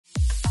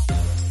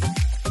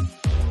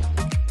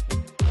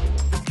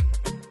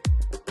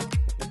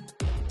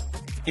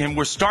and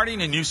we're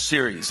starting a new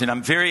series, and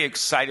I'm very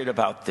excited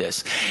about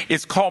this.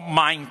 It's called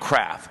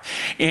Mindcraft,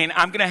 and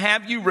I'm going to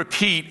have you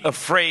repeat a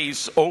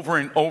phrase over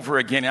and over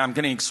again, and I'm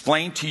going to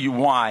explain to you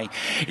why.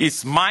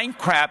 It's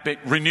Mindcraft,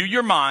 renew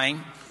your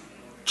mind,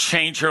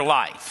 change your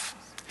life.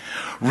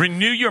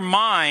 Renew your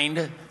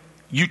mind,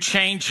 you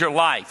change your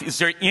life. Is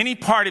there any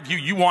part of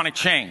you want to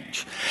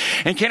change?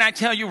 And can I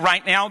tell you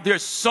right now,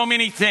 there's so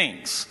many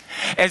things.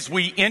 As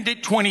we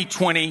ended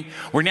 2020,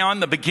 we're now in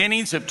the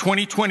beginnings of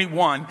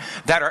 2021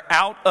 that are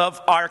out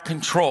of our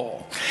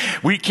control.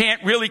 We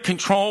can't really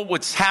control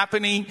what's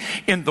happening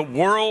in the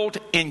world,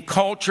 in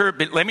culture,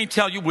 but let me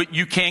tell you what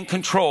you can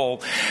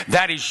control.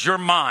 That is your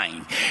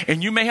mind.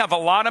 And you may have a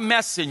lot of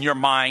mess in your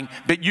mind,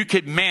 but you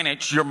could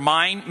manage your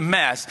mind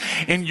mess.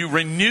 And you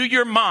renew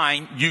your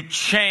mind, you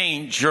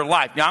change your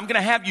life. Now, I'm going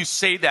to have you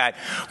say that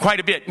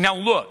quite a bit. Now,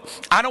 look,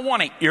 I don't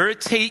want to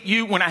irritate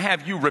you when I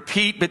have you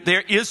repeat, but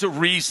there is a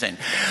reason.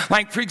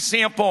 Like, for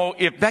example,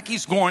 if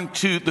Becky's going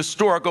to the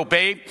store, I go,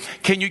 babe,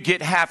 can you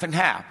get half and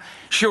half?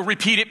 She'll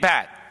repeat it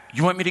back.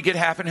 You want me to get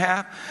half and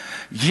half?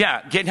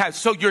 Yeah, get half.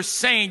 So you're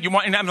saying you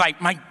want, and I'm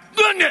like, my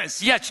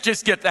goodness, yes,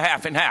 just get the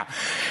half and half.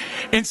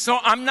 And so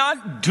I'm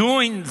not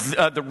doing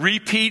the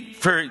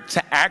repeat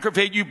to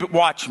aggravate you, but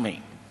watch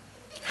me.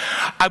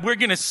 We're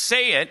going to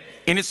say it,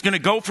 and it's going to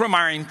go from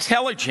our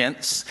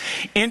intelligence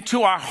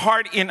into our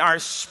heart, in our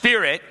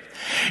spirit,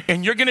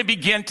 and you're going to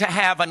begin to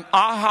have an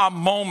aha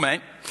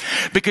moment,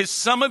 because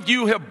some of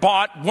you have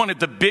bought one of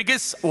the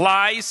biggest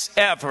lies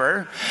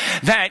ever,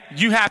 that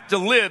you have to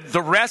live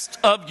the rest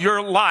of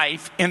your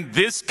life in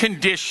this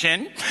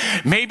condition.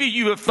 Maybe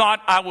you have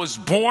thought, I was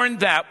born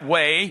that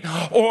way,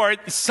 or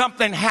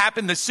something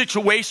happened, the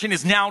situation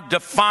is now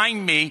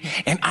defined me,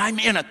 and I'm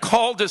in a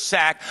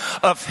cul-de-sac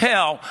of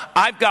hell.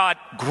 I've got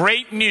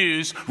great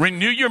news.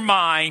 Renew your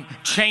mind,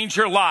 change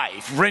your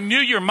life. Renew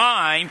your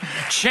mind,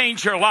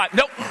 change your life.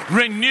 No,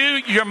 renew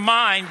your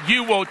mind,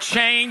 you will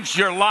change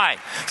your life.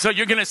 So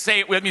you're going to say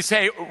it with me.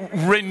 Say,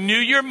 renew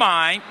your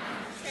mind.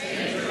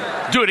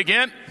 Do it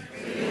again.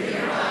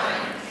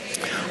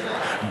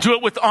 Do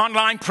it with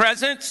online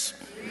presence.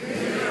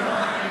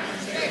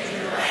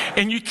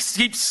 And you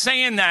keep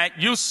saying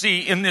that, you'll see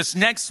in this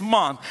next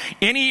month,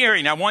 any area,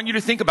 and I want you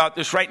to think about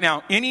this right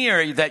now, any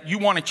area that you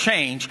want to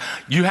change,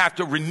 you have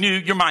to renew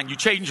your mind. You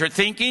change your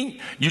thinking,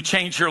 you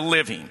change your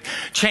living.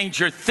 Change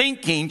your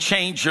thinking,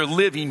 change your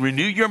living,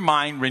 renew your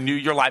mind, renew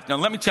your life. Now,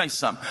 let me tell you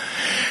something.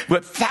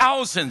 With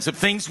thousands of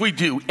things we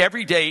do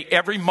every day,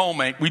 every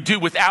moment, we do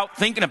without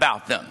thinking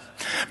about them.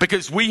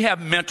 Because we have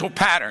mental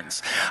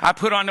patterns. I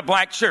put on a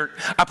black shirt.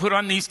 I put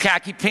on these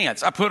khaki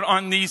pants. I put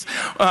on these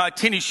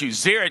tennis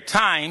shoes. There are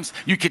times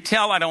you could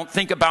tell I don't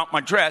think about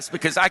my dress,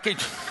 because I could...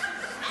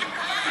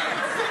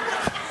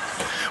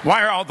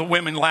 Why are all the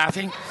women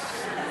laughing?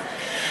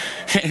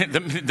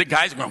 the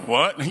guys are going,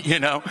 what? You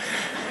know?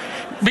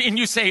 And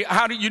you say,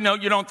 how do you know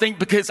you don't think?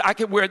 Because I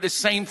could wear the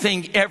same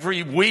thing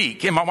every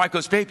week. And my wife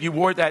goes, babe, you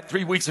wore that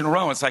 3 weeks in a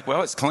row. It's like,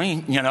 well, it's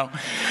clean, you know.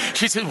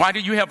 She said, why do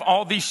you have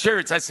all these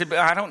shirts? I said,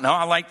 I don't know.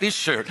 I like this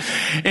shirt.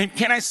 And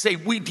can I say,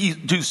 we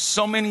do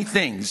so many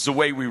things. The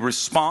way we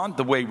respond,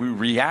 the way we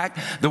react,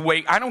 the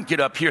way I don't get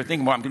up here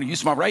thinking, well, I'm going to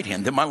use my right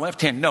hand, then my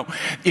left hand. No,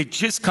 it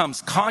just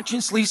comes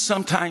consciously,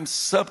 sometimes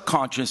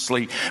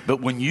subconsciously.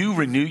 But when you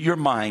renew your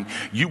mind,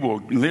 you will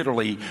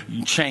literally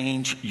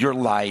change your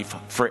life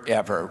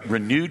forever.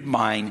 Renewed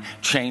mind,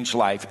 change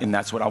life, and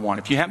that's what I want.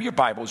 If you have your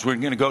Bibles, we're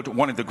going to go to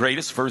one of the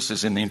greatest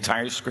verses in the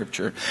entire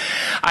Scripture.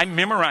 I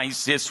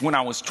memorized this when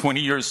I was 20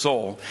 years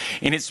old,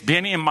 and it's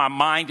been in my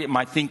mind and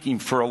my thinking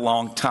for a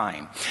long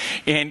time.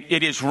 And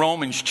it is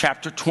Romans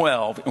chapter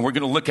 12, and we're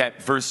going to look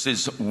at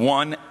verses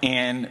 1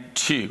 and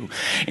 2.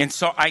 And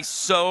so I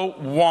so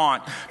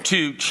want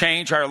to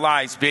change our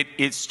lives, but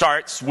it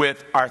starts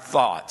with our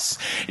thoughts.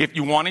 If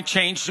you want to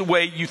change the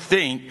way you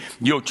think,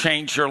 you'll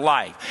change your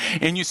life.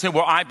 And you say,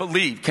 well, I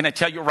believe. Can I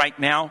tell you right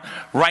now,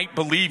 right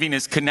believing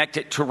is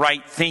connected to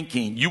right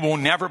thinking. You will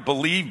never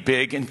believe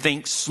big and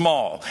think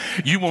small.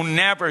 You will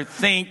never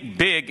think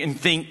big and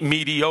think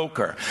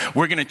mediocre.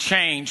 We're going to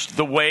change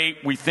the way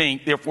we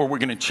think. Therefore, we're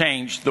going to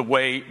change the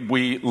way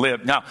we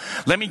live. Now,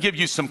 let me give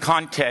you some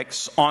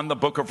context on the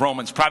book of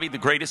Romans, probably the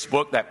greatest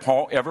book that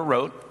Paul ever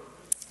wrote.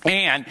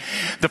 And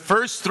the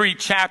first 3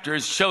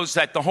 chapters shows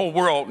that the whole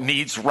world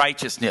needs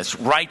righteousness.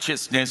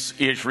 Righteousness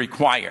is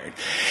required.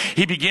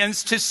 He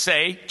begins to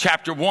say,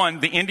 chapter 1,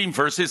 the ending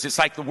verses, it's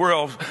like the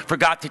world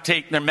forgot to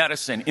take their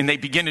medicine, and they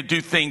begin to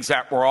do things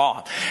that were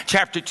off.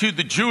 Chapter 2,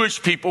 the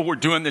Jewish people were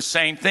doing the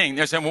same thing.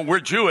 They're saying, well, we're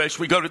Jewish,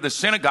 we go to the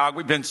synagogue,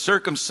 we've been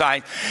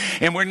circumcised,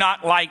 and we're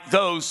not like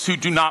those who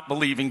do not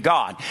believe in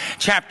God.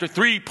 Chapter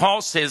 3,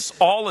 Paul says,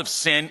 all have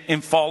sinned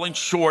and fallen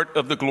short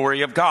of the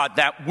glory of God,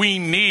 that we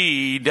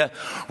need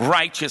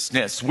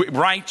righteousness.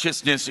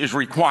 Righteousness is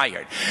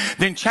required.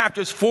 Then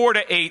chapters 4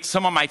 to 8,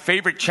 some of my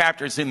favorite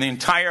chapters in the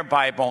entire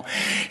Bible,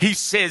 he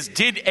says,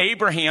 did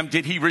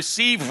he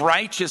receive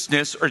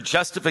righteousness or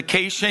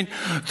justification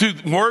through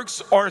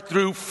works or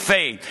through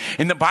faith?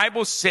 And the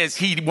Bible says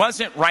he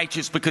wasn't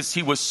righteous because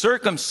he was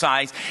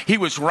circumcised. He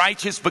was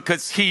righteous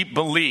because he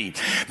believed.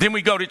 Then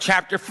we go to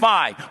chapter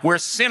 5, where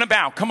sin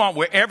abound. Come on,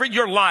 wherever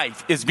your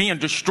life is being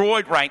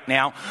destroyed right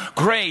now,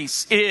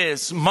 grace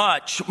is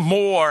much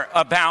more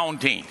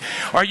abounding.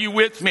 Are you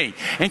with me?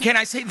 And can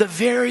I say the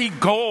very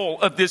goal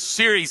of this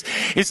series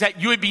is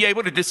that you would be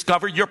able to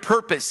discover your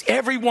purpose.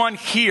 Everyone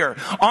here,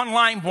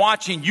 online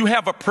watching, you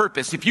have a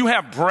purpose. If you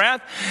have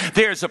breath,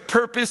 there's a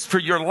purpose for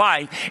your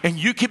life, and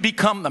you can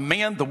become the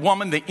man, the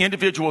woman, the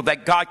individual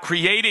that God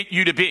created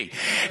you to be.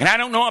 And I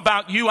don't know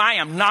about you, I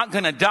am not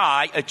going to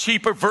die a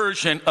cheaper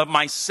version of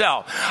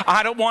myself.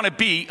 I don't want to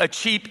be a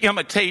cheap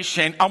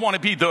imitation. I want to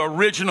be the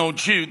original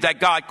Jude that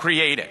God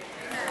created.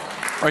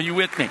 Are you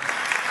with me?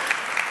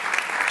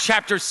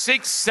 Chapter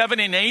 6, 7,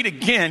 and 8,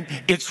 again,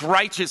 it's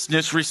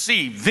righteousness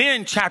received.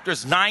 Then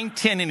chapters 9,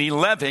 10, and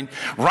 11,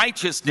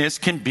 righteousness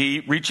can be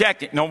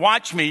rejected. Now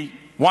watch me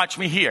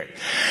here.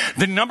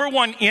 The number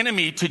one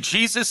enemy to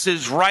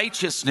Jesus'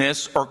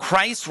 righteousness or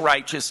Christ's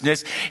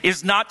righteousness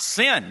is not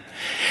sin.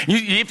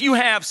 If you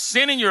have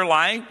sin in your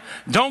life,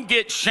 don't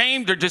get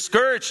shamed or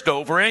discouraged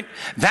over it.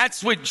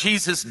 That's what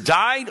Jesus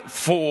died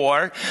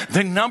for.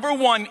 The number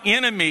one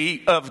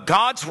enemy of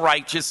God's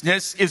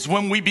righteousness is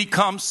when we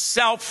become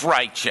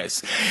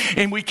self-righteous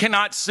and we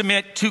cannot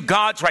submit to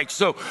God's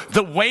righteousness. So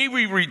the way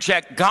we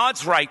reject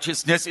God's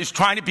righteousness is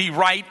trying to be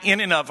right in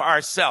and of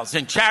ourselves.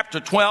 And chapter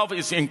 12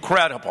 is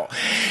incredible.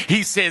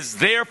 He says,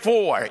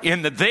 therefore,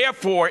 and the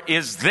therefore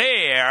is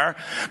there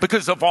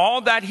because of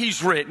all that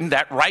he's written,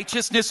 that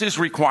righteousness is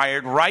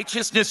required,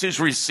 righteousness is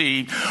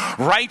received,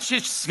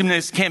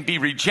 righteousness can be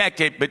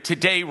rejected, but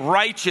today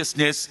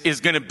righteousness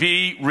is going to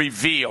be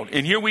revealed.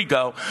 And here we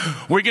go.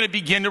 We're going to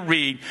begin to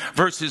read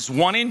verses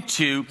 1 and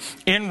 2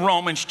 in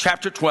Romans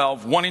chapter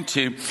 12, 1 and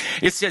 2.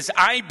 It says,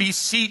 I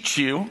beseech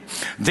you,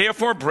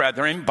 therefore,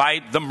 brethren,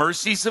 by the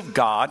mercies of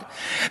God,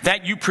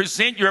 that you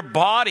present your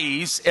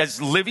bodies as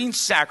living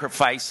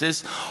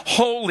sacrifices,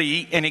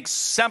 holy and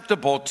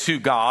acceptable to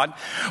God,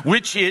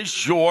 which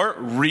is your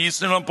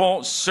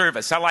reasonable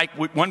service. I like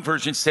what one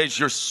version says,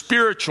 your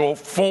spiritual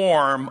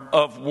form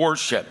of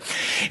worship.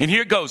 And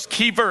here goes,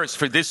 key verse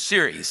for this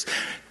series.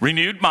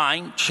 Renewed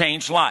mind,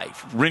 changed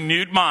life.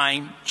 Renewed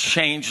mind,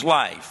 changed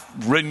life.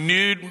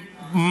 Renewed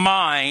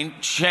mind,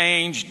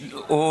 changed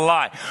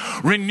life.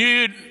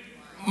 Renewed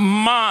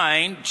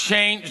mind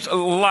changed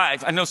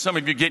life. I know some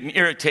of you are getting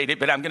irritated,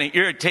 but I'm going to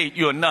irritate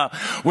you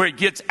enough where it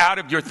gets out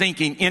of your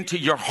thinking into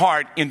your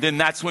heart, and then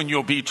that's when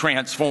you'll be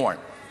transformed.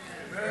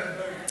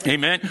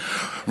 Amen.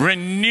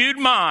 Renewed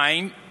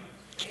mind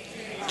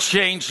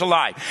changed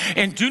life.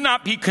 And do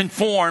not be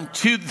conformed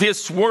to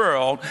this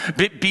world,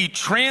 but be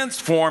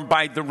transformed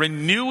by the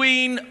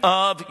renewing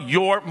of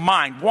your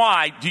mind.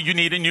 Why do you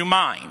need a new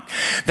mind?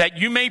 That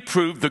you may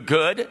prove the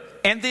good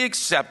and the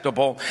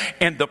acceptable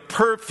and the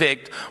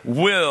perfect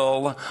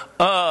will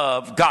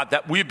of God,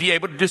 that we'd be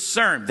able to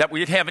discern, that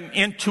we'd have an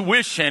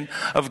intuition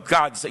of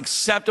God's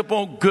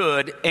acceptable,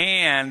 good,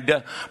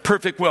 and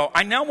perfect will.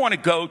 I now want to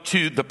go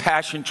to the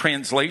Passion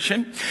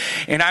Translation,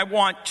 and I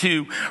want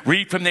to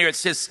read from there. It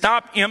says,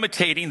 stop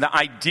imitating the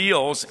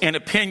ideals and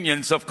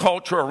opinions of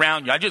culture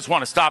around you. I just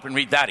want to stop and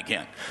read that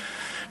again.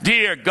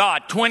 Dear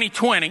God,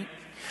 2020,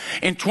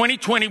 in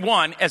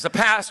 2021, as a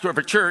pastor of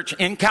a church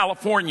in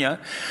California,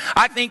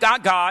 I think I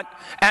got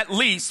at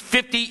least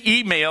 50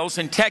 emails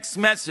and text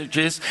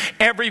messages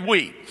every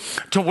week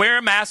to wear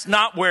a mask,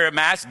 not wear a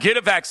mask, get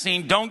a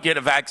vaccine, don't get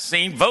a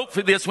vaccine, vote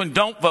for this one,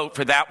 don't vote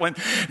for that one.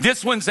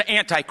 This one's the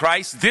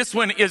Antichrist. This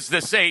one is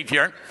the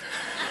Savior.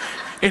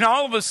 And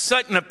all of a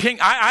sudden,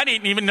 I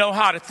didn't even know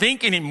how to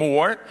think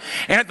anymore.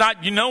 And I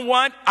thought, you know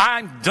what?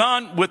 I'm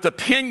done with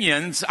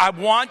opinions. I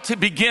want to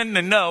begin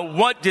to know,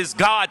 what does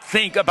God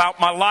think about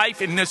my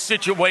life in this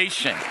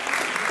situation?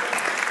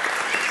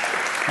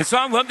 And so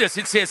I love this.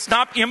 It says,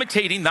 stop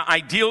imitating the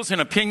ideals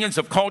and opinions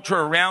of culture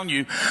around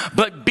you,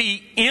 but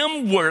be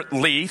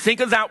inwardly, think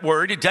of that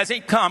word, it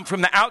doesn't come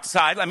from the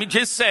outside. Let me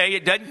just say,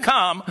 it doesn't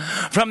come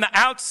from the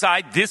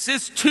outside. This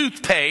is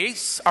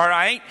toothpaste, all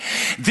right?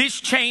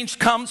 This change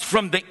comes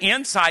from the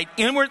inside,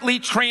 inwardly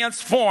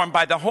transformed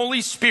by the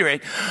Holy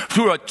Spirit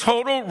through a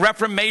total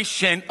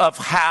reformation of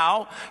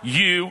how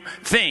you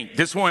think.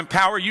 This will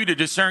empower you to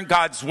discern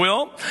God's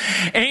will,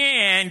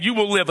 and you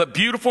will live a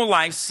beautiful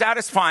life,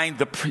 satisfying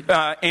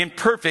and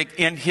perfect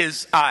in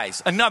his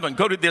eyes. Another one,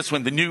 go to this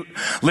one, the New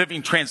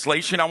Living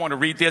Translation. I want to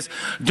read this.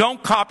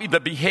 Don't copy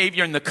the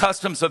behavior and the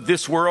customs of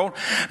this world,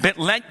 but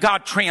let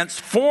God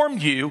transform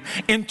you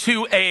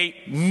into a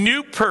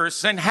new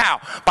person. How?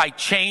 By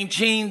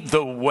changing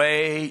the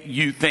way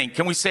you think.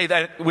 Can we say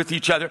that with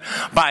each other?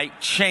 By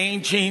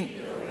changing.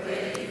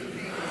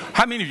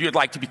 How many of you would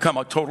like to become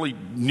a totally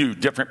new,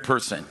 different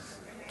person?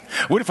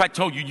 What if I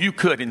told you you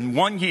could, in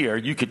 1 year,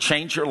 you could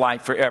change your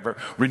life forever,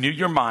 renew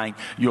your mind,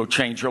 you'll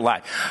change your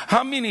life?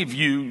 How many of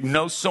you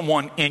know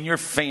someone in your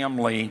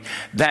family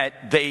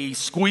that they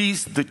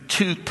squeeze the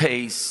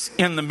toothpaste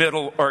in the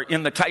middle or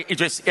in the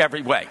just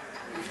every way?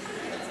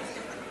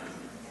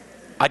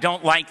 I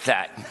don't like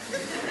that.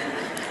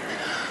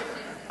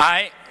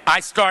 I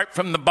start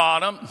from the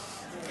bottom.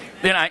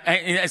 Then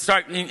I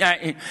start,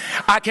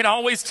 I can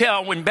always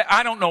tell when,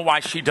 I don't know why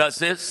she does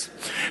this.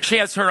 She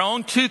has her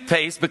own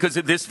toothpaste because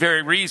of this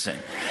very reason.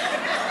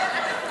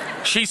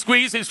 She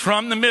squeezes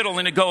from the middle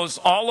and it goes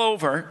all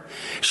over.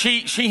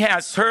 She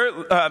has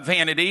her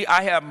vanity.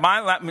 I have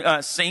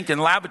my sink and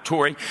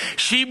lavatory.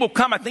 She will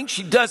come. I think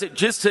she does it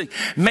just to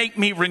make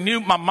me renew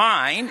my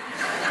mind.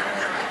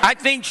 I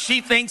think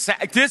she thinks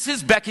that this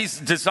is Becky's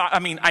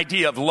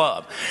idea of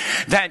love.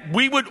 That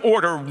we would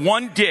order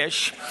one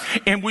dish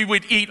and we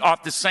would eat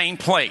off the same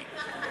plate.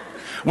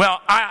 Well,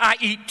 I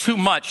eat too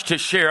much to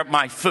share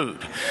my food.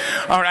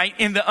 All right.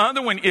 And the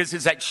other one is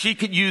that she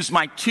could use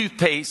my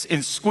toothpaste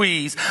and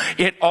squeeze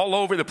it all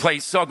over the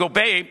place. So I'll go,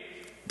 babe,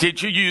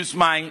 did you use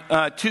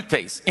my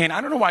toothpaste? And I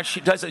don't know why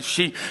she does it.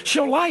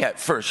 She'll lie at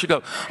first. She'll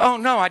go, oh,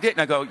 no, I didn't.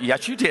 I go,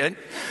 yes, you did.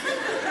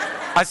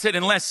 I said,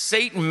 unless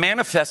Satan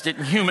manifested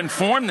in human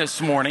form this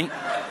morning,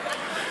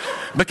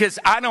 because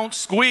I don't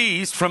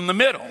squeeze from the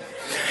middle.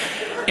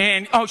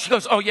 And she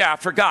goes, oh yeah, I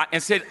forgot.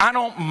 And said, I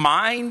don't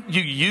mind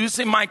you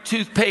using my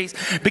toothpaste,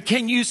 but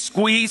can you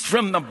squeeze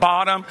from the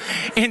bottom?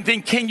 And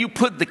then can you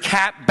put the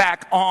cap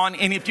back on?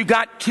 And if you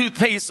got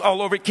toothpaste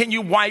all over it, can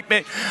you wipe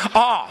it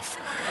off?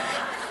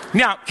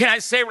 Now, can I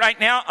say right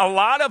now, a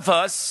lot of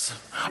us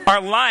are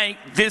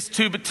like this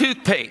tube of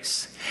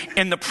toothpaste.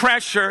 And the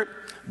pressure,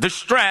 the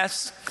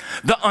stress,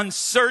 the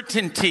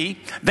uncertainty,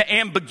 the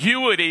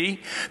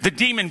ambiguity, the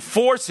demon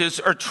forces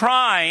are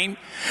trying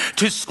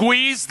to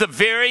squeeze the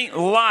very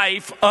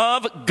life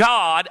of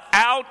God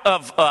out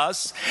of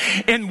us.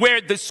 And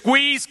where the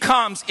squeeze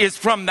comes is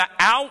from the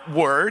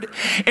outward.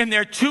 And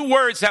there are two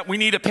words that we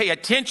need to pay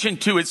attention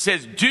to. It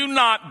says, do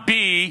not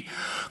be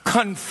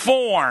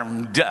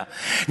conformed.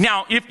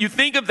 Now, if you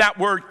think of that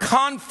word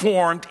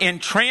conformed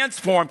and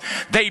transformed,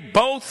 they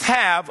both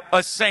have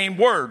a same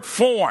word,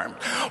 formed.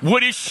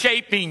 What is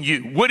shaping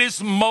you? What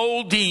is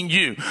molding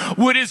you?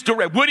 What is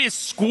direct? What is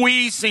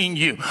squeezing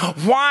you?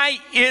 Why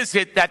is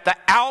it that the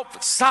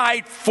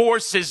outside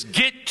forces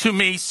get to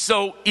me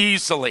so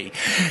easily?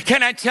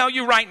 Can I tell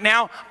you right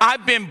now,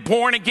 I've been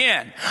born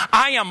again.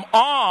 I am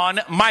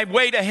on my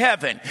way to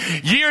heaven.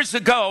 Years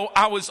ago,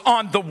 I was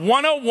on the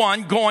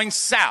 101 going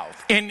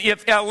south. And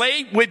if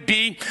LA would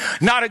be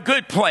not a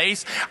good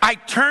place, I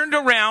turned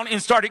around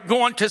and started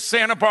going to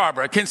Santa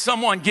Barbara. Can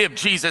someone give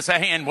Jesus a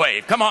hand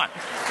wave? Come on.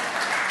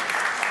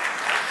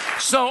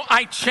 So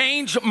I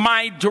changed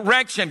my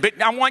direction,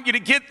 but I want you to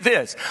get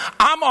this.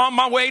 I'm on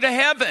my way to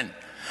heaven,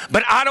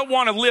 but I don't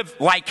want to live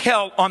like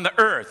hell on the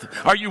earth.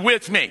 Are you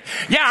with me?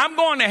 Yeah, I'm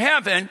going to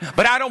heaven,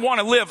 but I don't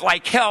want to live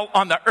like hell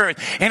on the earth.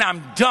 And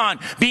I'm done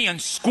being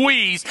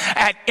squeezed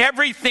at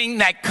everything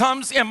that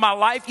comes in my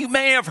life. You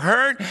may have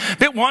heard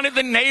that one of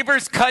the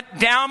neighbors cut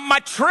down my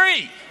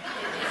tree.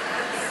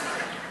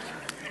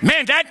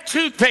 Man, that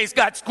toothpaste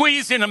got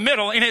squeezed in the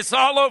middle and it's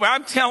all over.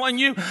 I'm telling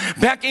you,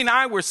 Becky and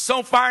I were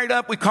so fired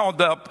up. We called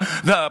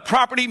the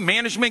property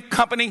management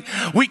company.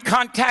 We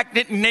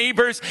contacted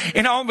neighbors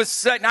and all of a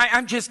sudden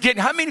I'm just getting,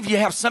 how many of you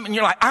have something in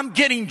your life? I'm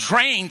getting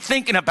drained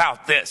thinking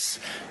about this.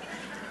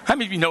 How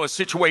many of you know a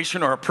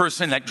situation or a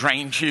person that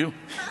drains you?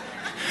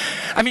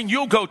 I mean,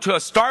 you'll go to a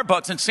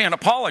Starbucks in Santa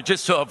Paula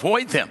just to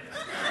avoid them.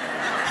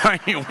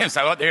 You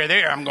say, oh, they're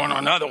there. I'm going on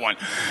another one.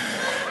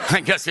 I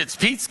guess it's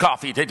Pete's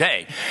coffee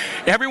today.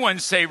 Everyone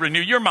say,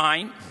 renew your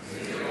mind.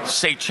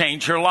 Say,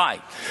 change your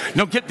life.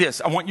 Now get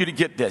this. I want you to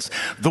get this.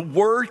 The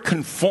word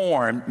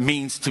conform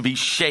means to be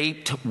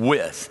shaped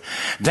with.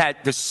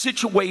 That the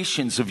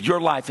situations of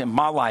your life and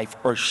my life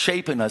are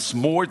shaping us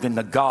more than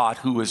the God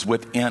who is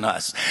within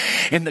us.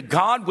 And the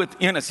God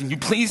within us, and you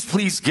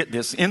please get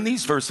this. In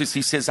these verses,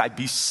 he says, I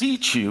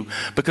beseech you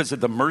because of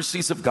the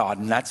mercies of God.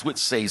 And that's what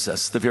saves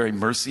us, the very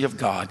mercy of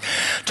God.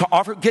 To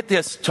offer, get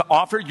this, to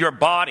offer your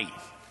body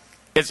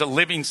is a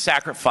living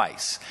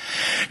sacrifice.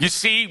 You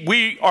see,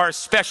 we are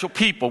special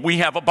people. We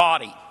have a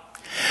body,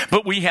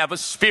 but we have a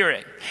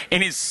spirit.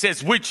 And it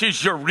says, which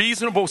is your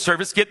reasonable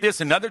service. Get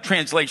this, another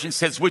translation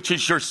says, which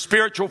is your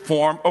spiritual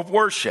form of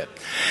worship.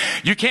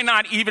 You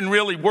cannot even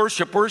really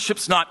worship.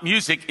 Worship's not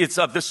music, it's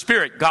of the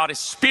spirit. God is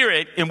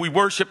spirit, and we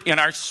worship in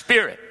our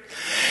spirit.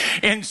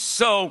 And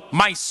so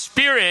my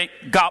spirit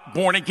got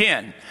born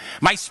again.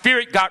 My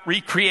spirit got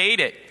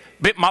recreated,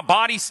 but my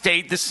body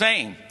stayed the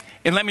same.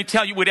 And let me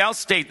tell you what else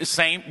stayed the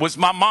same was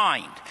my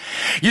mind.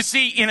 You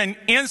see, in an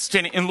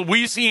instant in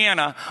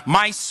Louisiana,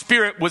 my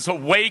spirit was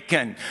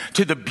awakened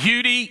to the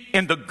beauty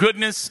and the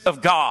goodness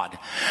of God.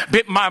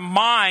 But my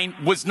mind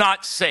was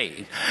not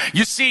saved.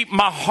 You see,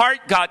 my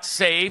heart got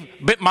saved,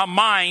 but my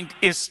mind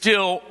is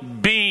still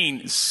being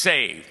being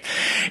saved.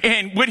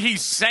 And what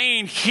he's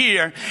saying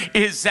here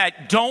is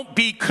that don't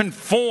be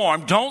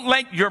conformed. Don't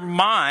let your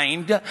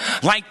mind,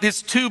 like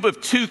this tube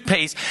of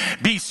toothpaste,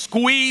 be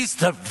squeezed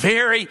the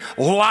very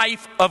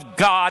life of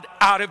God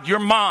out of your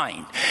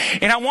mind.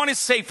 And I want to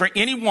say, for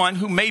anyone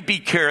who may be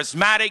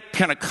charismatic,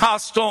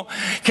 Pentecostal,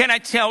 can I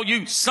tell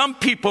you, some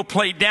people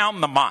play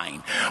down the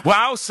mind. Well,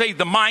 I'll say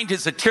the mind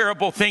is a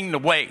terrible thing to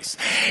waste.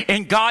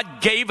 And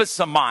God gave us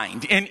a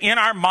mind. And in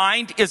our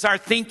mind is our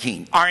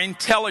thinking, our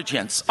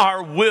intelligence,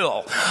 our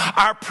will,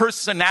 our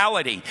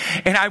personality.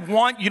 And I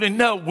want you to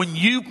know, when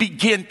you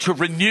begin to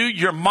renew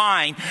your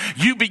mind,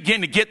 you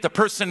begin to get the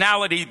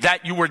personality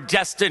that you were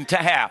destined to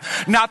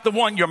have. Not the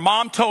one your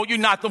mom told you,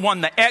 not the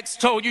one the ex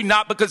told you,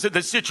 not because of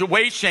the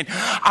situation.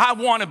 I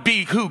want to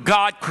be who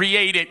God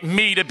created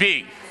me to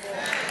be.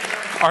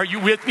 Are you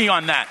with me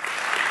on that?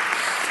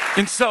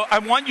 And so I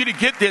want you to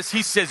get this.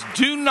 He says,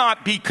 do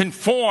not be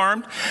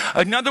conformed.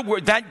 Another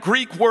word, that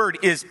Greek word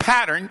is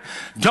pattern.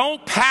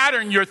 Don't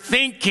pattern your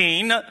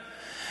thinking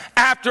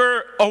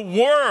after a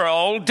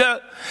world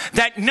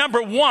that,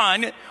 number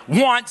one,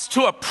 wants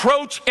to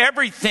approach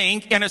everything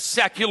in a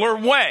secular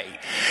way,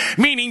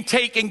 meaning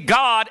taking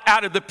God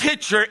out of the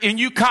picture and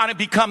you kind of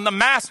become the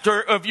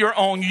master of your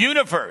own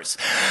universe.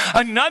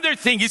 Another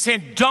thing, he's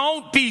saying,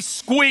 don't be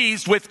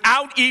squeezed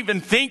without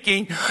even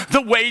thinking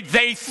the way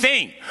they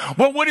think.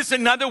 Well, what is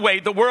another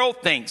way the world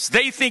thinks?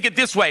 They think it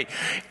this way: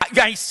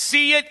 I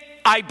see it,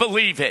 I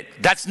believe it.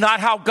 That's not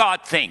how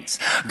God thinks.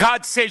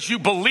 God says, you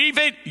believe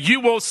it, you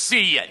will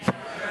see it.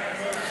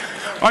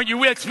 Are you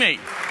with me?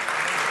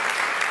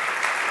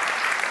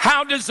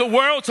 How does the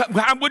world,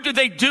 what do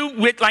they do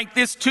with like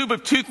this tube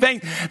of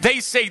toothpaste? They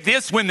say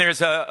this when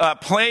there's a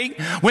plague,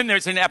 when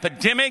there's an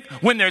epidemic,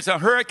 when there's a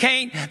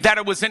hurricane, that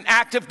it was an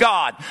act of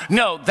God.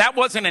 No, that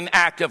wasn't an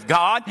act of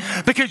God,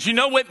 because you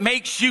know what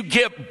makes you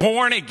get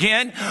born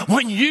again?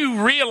 When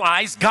you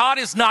realize God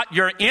is not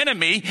your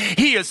enemy,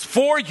 He is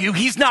for you,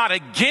 He's not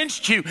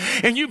against you,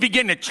 and you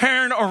begin to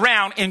turn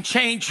around and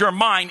change your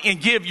mind and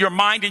give your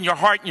mind and your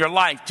heart and your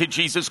life to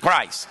Jesus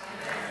Christ.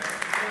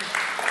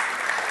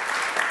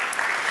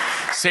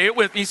 Say it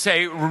with me.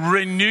 Say,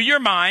 renew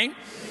your mind.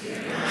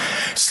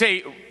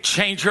 Say,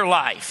 change your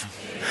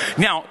life.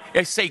 Now,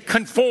 I say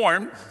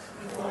conform.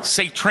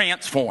 Say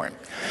transform.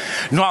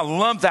 No, I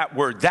love that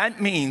word. That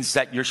means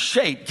that you're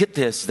shaped. Get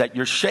this, that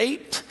you're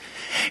shaped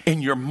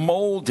and you're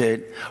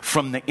molded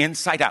from the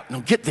inside out. Now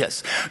get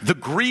this. The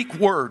Greek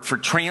word for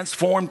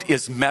transformed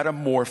is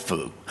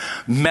metamorpho.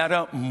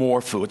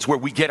 Metamorpho. It's where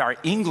we get our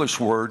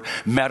English word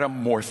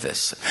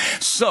metamorphosis.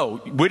 So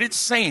what it's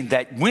saying,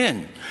 that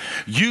when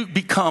you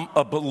become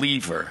a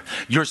believer,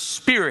 your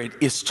spirit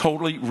is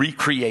totally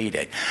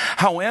recreated.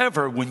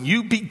 However, when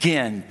you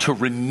begin to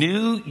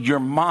renew your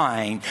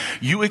mind,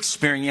 you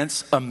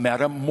experience a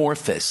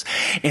metamorphosis.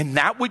 And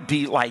that would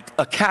be like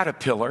a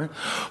caterpillar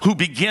who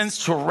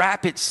begins to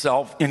wrap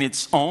itself in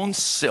its own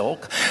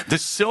silk. The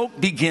silk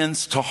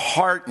begins to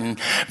harden,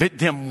 but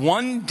then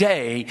one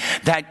day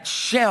that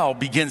shell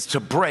begins to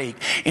break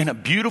and a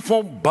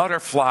beautiful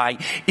butterfly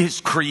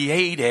is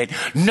created.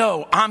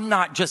 No, I'm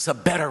not just a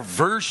better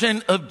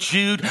version of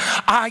Jude.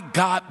 I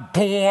got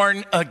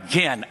born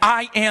again.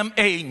 I am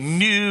a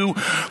new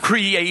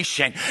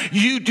creation.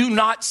 You do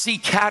not see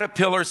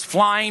caterpillars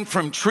flying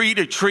from tree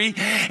to tree.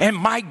 And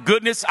my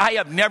goodness, I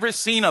have never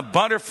seen a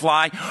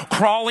butterfly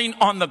crawling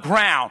on the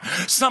ground.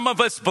 Some of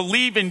us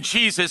believe in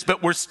Jesus,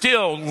 but we're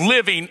still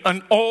living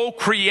an old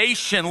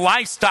creation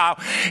lifestyle.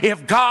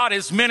 If God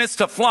has meant us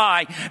to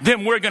fly,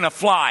 then we're going to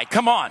fly.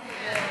 Come on.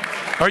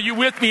 Are you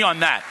with me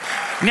on that?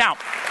 Now,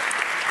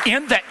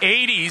 in the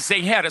 80s,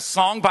 they had a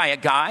song by a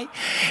guy,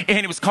 and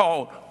it was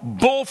called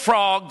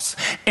Bullfrogs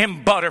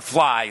and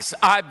Butterflies.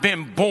 I've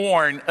been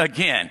born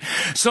again.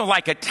 So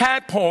like a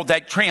tadpole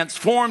that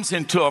transforms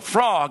into a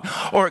frog,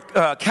 or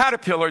a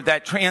caterpillar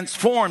that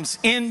transforms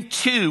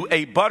into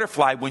a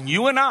butterfly, when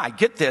you and I,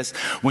 get this,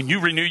 when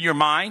you renew your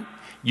mind,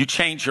 you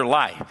change your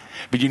life.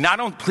 But you not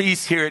only,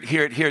 please hear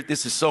it.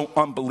 This is so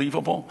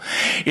unbelievable.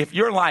 If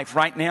your life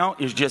right now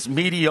is just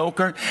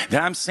mediocre,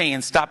 then I'm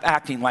saying stop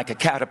acting like a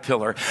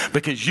caterpillar,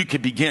 because you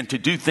could begin to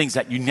do things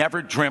that you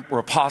never dreamt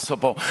were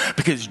possible,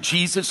 because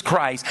Jesus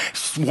Christ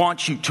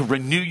wants you to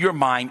renew your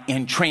mind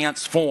and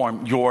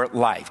transform your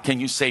life. Can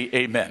you say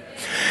amen?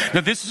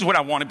 Now, this is what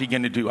I want to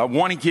begin to do. I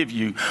want to give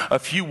you a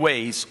few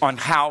ways on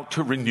how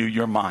to renew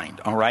your mind,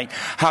 all right?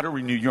 How to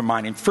renew your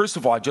mind. And first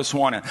of all, I just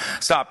want to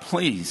stop,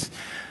 please.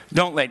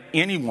 Don't let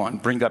anyone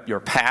bring up your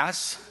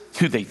past,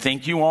 who they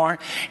think you are,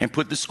 and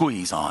put the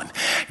squeeze on,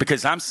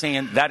 because I'm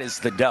saying that is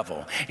the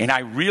devil. And I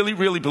really,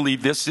 really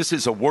believe this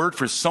is a word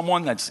for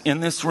someone that's in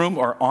this room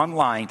or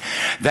online,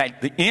 that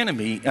the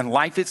enemy and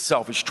life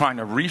itself is trying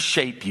to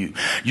reshape you.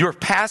 Your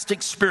past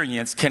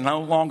experience can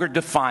no longer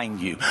define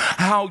you.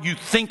 How you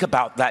think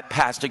about that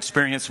past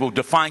experience will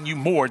define you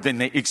more than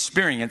the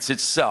experience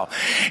itself.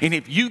 And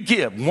if you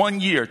give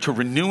 1 year to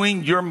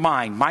renewing your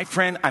mind, my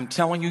friend, I'm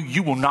telling you,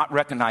 you will not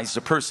recognize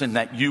the person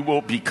that you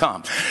will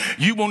become.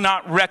 You will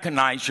not recognize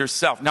recognize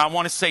yourself. Now, I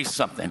want to say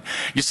something.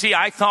 You see,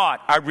 I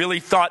really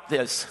thought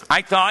this.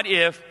 I thought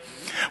if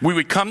we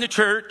would come to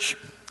church,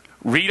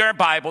 read our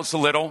Bibles a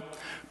little,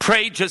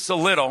 pray just a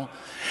little,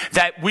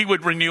 that we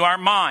would renew our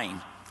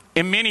mind.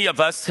 And many of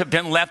us have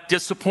been left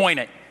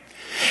disappointed.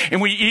 And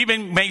we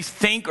even may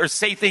think or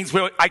say things,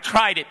 well, I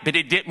tried it, but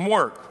it didn't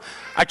work.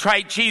 I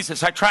tried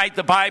Jesus. I tried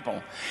the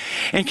Bible.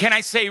 And can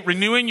I say,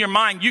 renewing your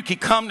mind, you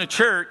could come to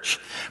church,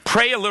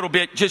 pray a little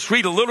bit, just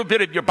read a little bit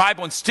of your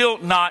Bible and still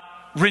not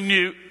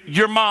renew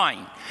your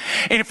mind.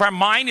 And if our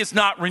mind is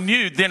not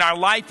renewed, then our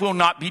life will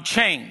not be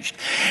changed.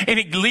 And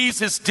it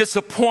leaves us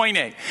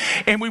disappointed.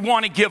 And we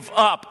want to give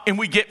up and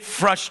we get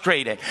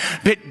frustrated.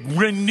 But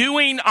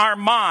renewing our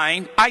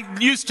mind, I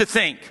used to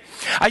think,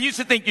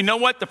 you know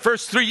what? The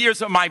first 3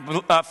 years of my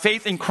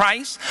faith in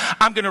Christ,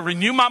 I'm going to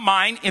renew my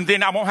mind and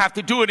then I won't have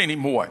to do it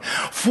anymore.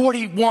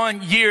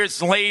 41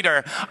 years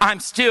later,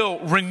 I'm still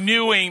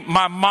renewing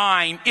my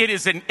mind. It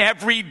is an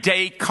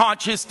everyday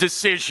conscious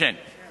decision.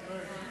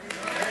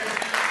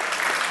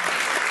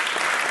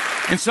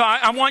 And so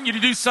I want you to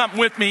do something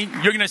with me.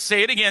 You're going to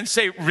say it again.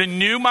 Say,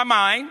 renew my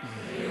mind,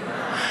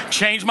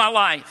 change my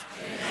life.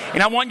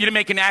 And I want you to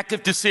make an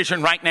active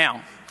decision right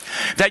now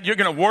that you're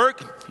going to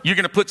work, you're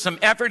going to put some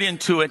effort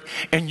into it,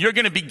 and you're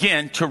going to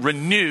begin to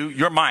renew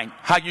your mind.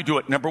 How you do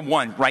it? Number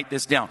one, write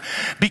this down.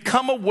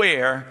 Become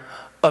aware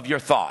of your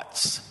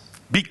thoughts.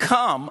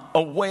 Become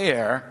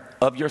aware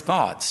of your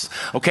thoughts.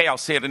 Okay, I'll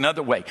say it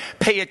another way.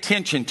 Pay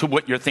attention to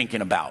what you're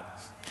thinking about.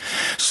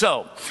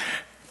 So,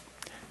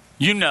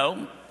 you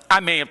know, I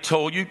may have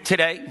told you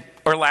today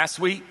or last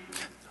week,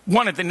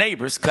 one of the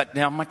neighbors cut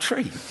down my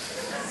tree.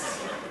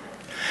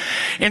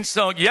 And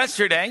so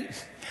yesterday,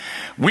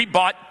 we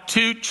bought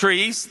 2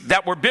 trees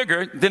that were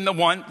bigger than the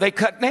one they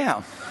cut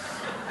down.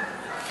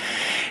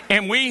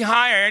 And we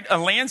hired a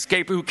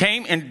landscaper who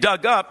came and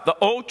dug up the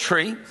old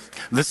tree,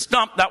 the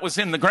stump that was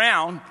in the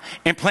ground,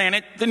 and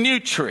planted the new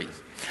tree.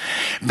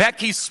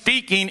 Becky's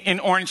speaking in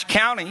Orange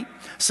County.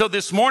 So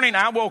this morning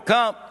I woke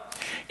up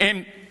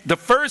and the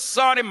first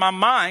thought in my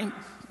mind,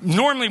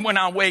 normally when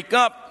I wake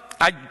up,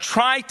 I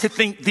try to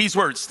think these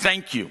words,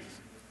 thank you.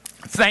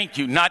 Thank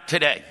you, not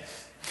today.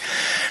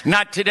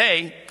 Not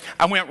today.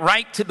 I went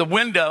right to the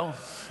window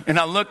and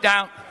I looked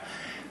out.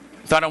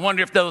 Thought, I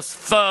wonder if those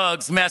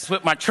thugs mess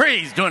with my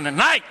trees during the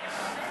night.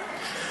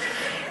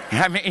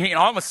 I mean,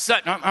 all of a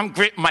sudden, I'm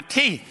gritting my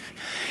teeth.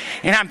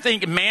 And I'm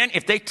thinking, man,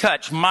 if they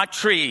touch my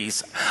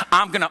trees,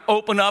 I'm going to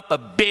open up a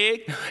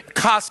big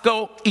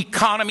Costco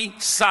economy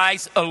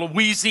size of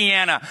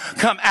Louisiana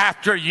come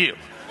after you.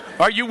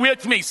 Are you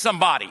with me,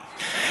 somebody?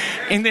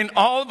 And then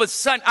all of a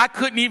sudden, I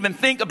couldn't even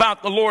think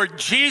about the Lord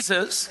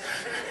Jesus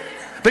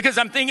because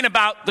I'm thinking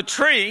about the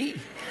tree.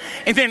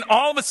 And then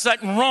all of a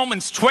sudden,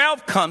 Romans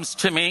 12 comes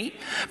to me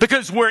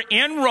because we're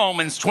in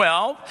Romans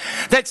 12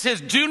 that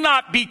says, do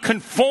not be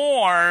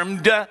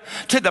conformed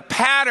to the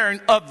pattern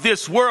of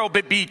this world,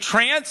 but be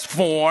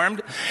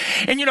transformed.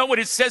 And you know what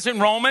it says in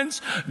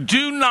Romans?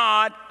 Do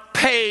not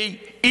pay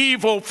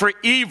evil for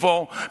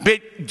evil, but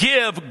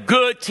give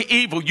good to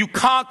evil. You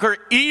conquer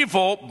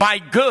evil by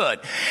good.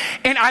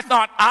 And I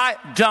thought, I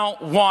don't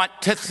want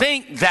to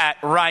think that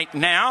right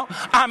now.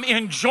 I'm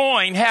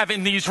enjoying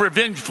having these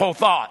revengeful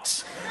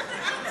thoughts.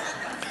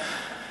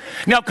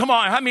 Now, come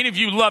on, how many of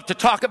you love to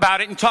talk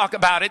about it and talk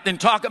about it, then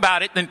talk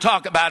about it, then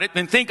talk about it,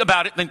 then think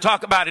about it, then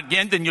talk about it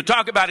again, then you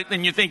talk about it,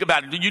 then you think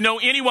about it? Do you know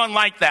anyone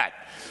like that?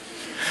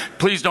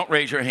 Please don't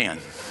raise your hand.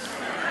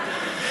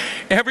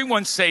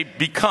 Everyone say,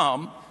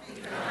 become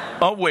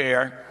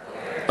aware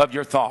of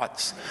your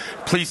thoughts.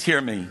 Please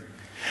hear me.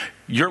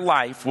 Your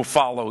life will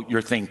follow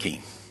your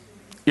thinking.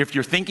 If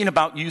you're thinking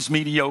about you's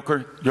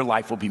mediocre, your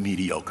life will be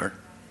mediocre.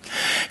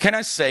 Can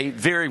I say,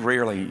 very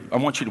rarely, I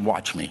want you to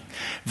watch me,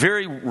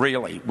 very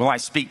rarely will I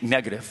speak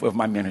negative of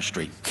my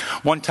ministry.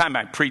 One time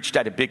I preached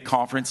at a big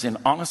conference, and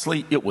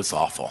honestly, it was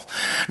awful.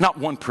 Not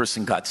one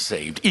person got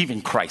saved.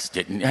 Even Christ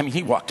didn't. I mean,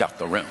 he walked out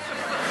the room.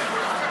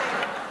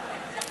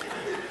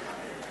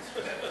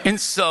 And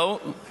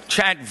so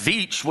Chad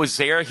Veach was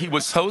there. He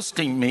was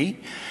hosting me,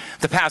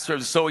 the pastor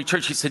of the Zoe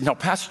Church. He said, no,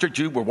 Pastor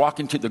Jude, we're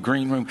walking to the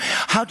green room.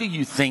 How do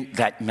you think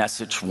that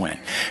message went?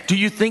 Do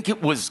you think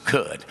it was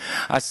good?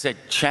 I said,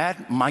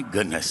 Chad, my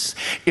goodness.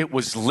 It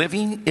was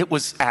living. It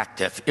was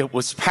active. It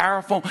was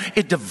powerful.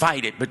 It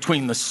divided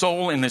between the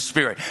soul and the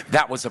spirit.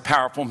 That was a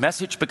powerful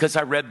message because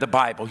I read the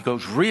Bible. He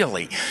goes,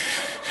 really?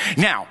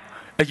 Now,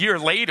 a year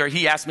later,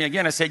 he asked me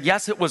again. I said,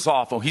 yes, it was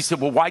awful. He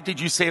said, well, why did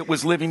you say it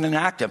was living and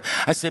active?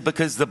 I said,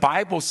 because the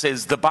Bible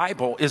says the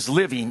Bible is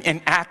living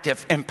and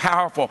active and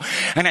powerful.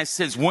 And I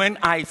says, when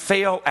I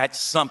fail at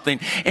something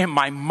and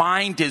my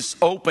mind is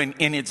open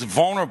and it's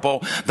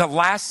vulnerable, the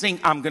last thing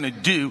I'm going to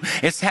do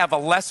is have a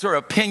lesser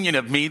opinion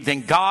of me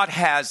than God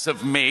has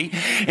of me.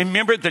 And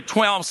remember the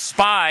 12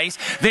 spies,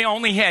 they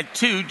only had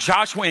 2,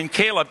 Joshua and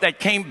Caleb, that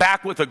came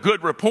back with a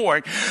good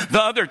report.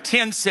 The other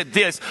 10 said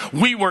this,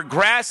 we were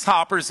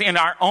grasshoppers in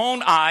our our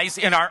own eyes,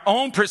 in our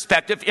own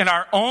perspective, in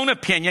our own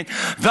opinion.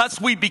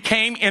 Thus we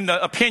became in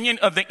the opinion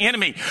of the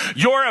enemy.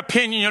 Your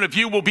opinion of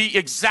you will be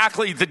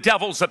exactly the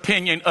devil's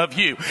opinion of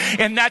you.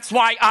 And that's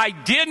why I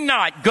did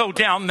not go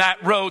down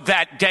that road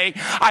that day.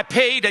 I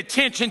paid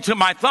attention to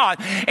my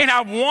thought, and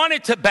I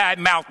wanted to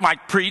badmouth my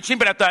preaching,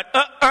 but I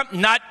thought,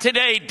 not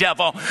today,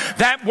 devil.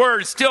 That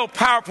word is still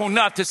powerful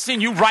enough to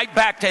send you right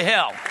back to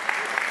hell.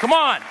 Come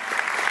on.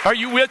 Are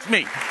you with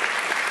me?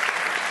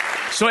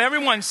 So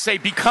everyone say,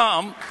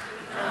 become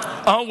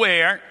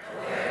aware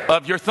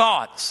of your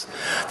thoughts.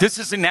 This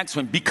is the next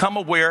one. Become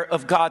aware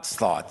of God's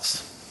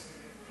thoughts.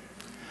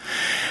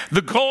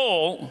 The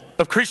goal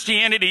of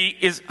Christianity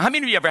is, how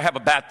many of you ever have a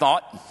bad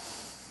thought?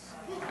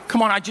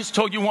 Come on, I just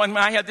told you one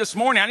I had this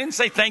morning. I didn't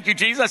say thank you,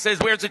 Jesus. I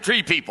said, where's the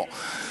tree, people?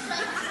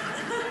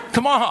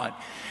 Come on.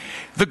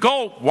 The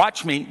goal,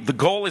 watch me, the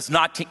goal is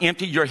not to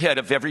empty your head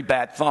of every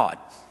bad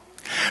thought.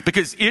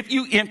 Because if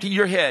you empty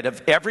your head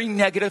of every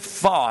negative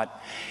thought,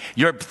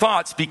 your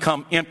thoughts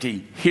become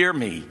empty. Hear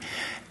me.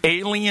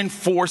 Alien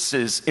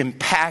forces and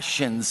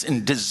passions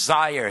and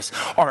desires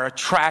are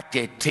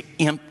attracted to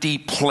empty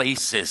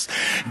places.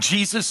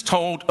 Jesus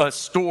told a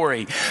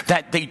story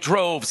that they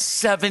drove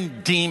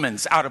 7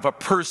 demons out of a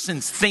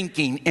person's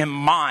thinking and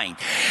mind.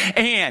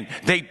 And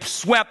they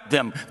swept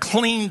them,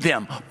 cleaned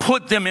them,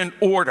 put them in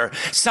order.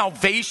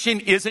 Salvation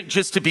isn't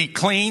just to be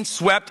cleaned,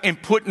 swept,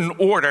 and put in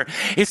order.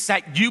 It's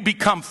that you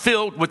become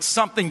filled with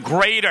something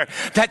greater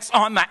that's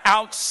on the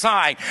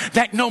outside.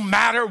 That no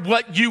matter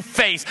what you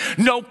face,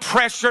 no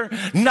pressure,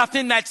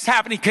 nothing that's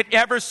happening could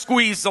ever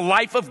squeeze the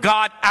life of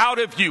God out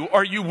of you.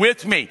 Are you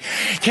with me?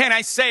 Can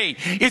I say,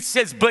 it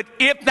says, but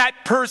if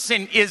that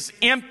person is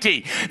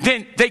empty,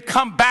 then they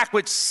come back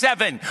with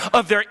 7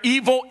 of their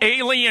evil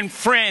alien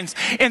friends,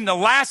 and the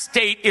last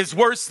state is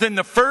worse than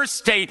the first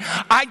state.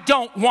 I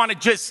don't want to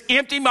just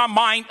empty my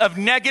mind of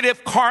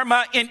negative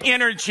karma and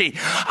energy.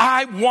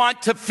 I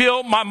want to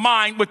fill my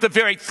mind with the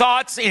very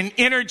thoughts and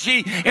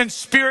energy and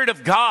spirit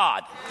of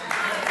God.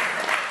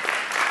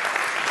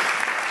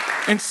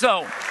 And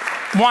so,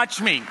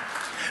 watch me.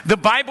 The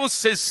Bible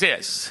says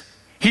this.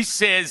 He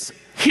says,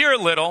 here a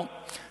little,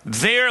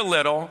 there a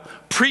little,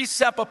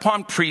 precept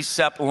upon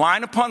precept,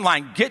 line upon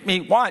line. Get me,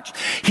 watch.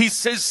 He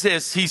says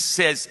this. He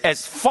says,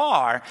 as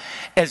far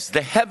as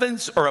the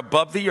heavens are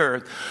above the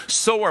earth,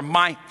 so are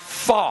my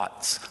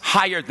thoughts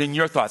higher than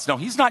your thoughts. No,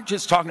 he's not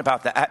just talking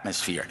about the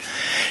atmosphere.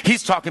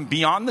 He's talking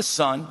beyond the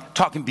sun,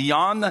 talking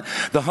beyond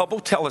the Hubble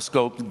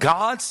telescope.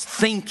 God's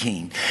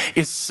thinking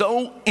is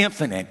so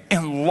infinite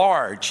and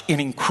large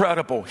and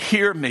incredible.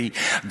 Hear me.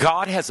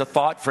 God has a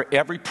thought for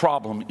every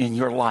problem in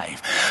your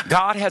life.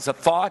 God has a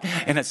thought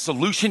and a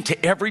solution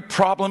to every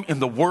problem in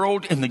the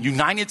world, in the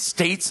United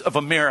States of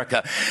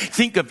America.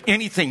 Think of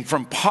anything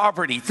from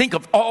poverty. Think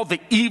of all the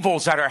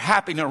evils that are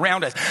happening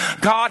around us.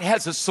 God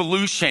has a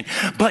solution.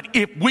 But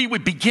if we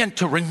would begin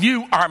to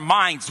renew our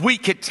minds, we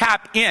could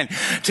tap in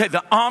to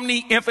the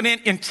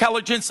omni-infinite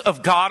intelligence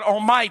of God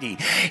Almighty.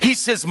 He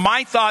says,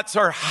 my thoughts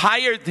are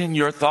higher than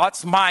your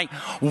thoughts. My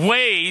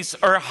ways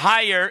are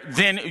higher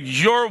than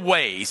your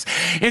ways.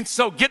 And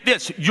so get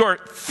this, your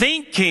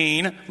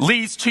thinking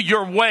leads to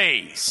your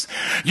ways.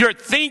 Your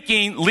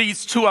thinking leads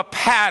to a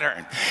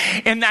pattern.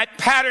 And that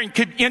pattern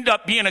could end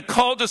up being a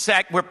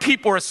cul-de-sac where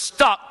people are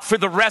stuck for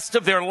the rest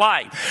of their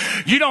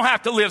life. You don't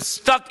have to live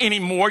stuck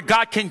anymore.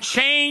 God can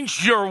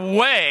change your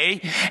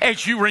way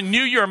as you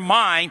renew your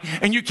mind,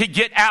 and you can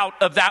get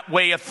out of that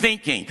way of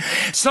thinking.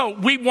 So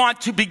we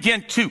want to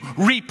begin to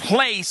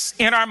replace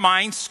in our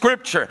minds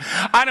Scripture.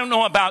 I don't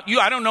know about you.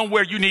 I don't know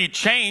where you need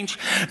change,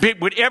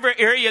 but whatever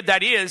area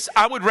that is,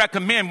 I would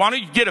recommend, why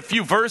don't you get a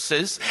few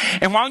verses,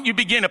 and why don't you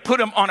begin to put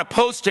them on a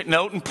Post-it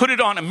note and put it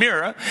on a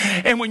mirror,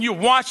 and when you're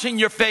washing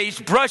your face,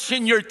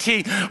 brushing your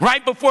teeth,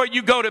 right before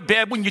you go to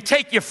bed, when you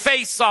take your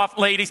face off,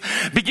 ladies,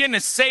 begin to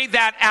say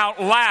that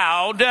out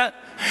loud.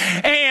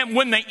 And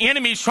when the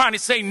enemy's trying to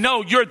say,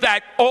 no, you're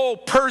that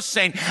old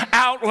person,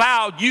 out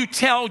loud, you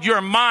tell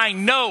your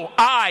mind, no,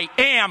 I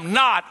am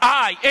not.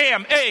 I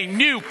am a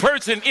new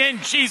person in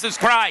Jesus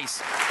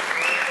Christ.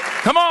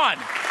 Come on.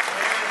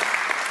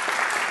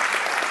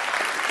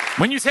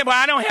 When you say, well,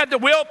 I don't have the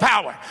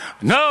willpower.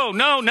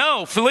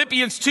 No.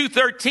 Philippians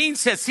 2:13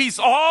 says he's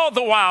all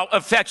the while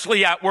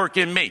effectually at work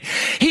in me.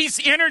 He's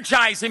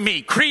energizing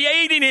me,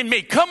 creating in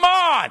me. Come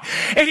on.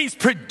 And he's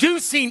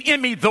producing in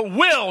me the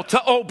will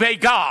to obey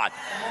God.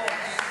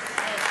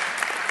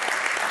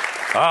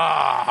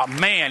 Ah,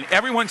 man.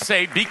 Everyone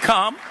say,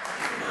 become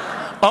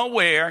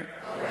aware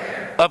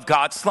of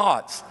God's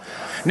thoughts.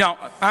 Now,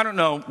 I don't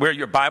know where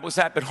your Bible's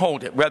at, but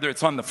hold it. Whether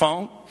it's on the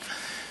phone,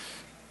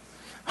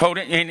 hold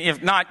it, and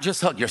if not,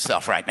 just hug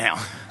yourself right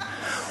now.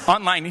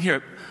 Online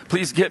here,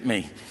 please get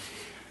me.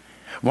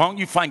 Why don't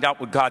you find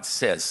out what God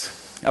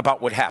says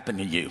about what happened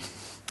to you?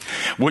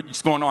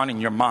 What's going on in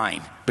your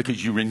mind?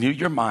 Because you renew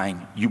your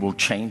mind, you will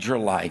change your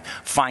life.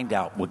 Find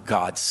out what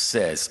God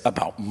says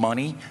about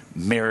money,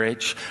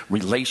 marriage,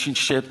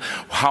 relationship,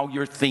 how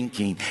you're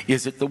thinking.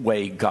 Is it the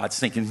way God's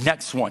thinking?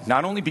 Next one,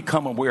 not only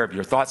become aware of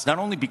your thoughts, not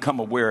only become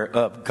aware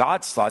of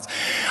God's thoughts,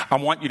 I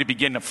want you to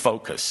begin to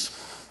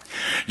focus.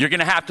 You're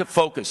going to have to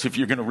focus if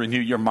you're going to renew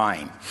your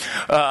mind.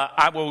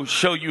 I will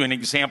show you an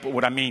example of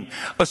what I mean.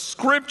 A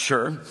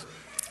scripture,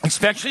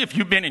 especially if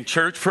you've been in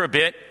church for a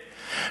bit,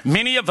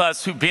 many of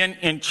us who've been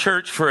in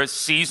church for a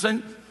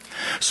season,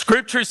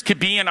 scriptures could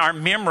be in our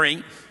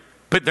memory,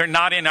 but they're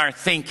not in our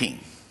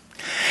thinking.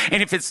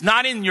 And if it's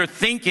not in your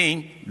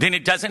thinking, then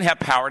it doesn't have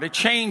power to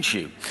change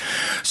you.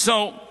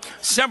 So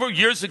several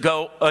years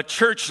ago, a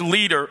church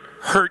leader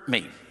hurt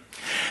me.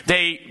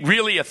 They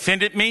really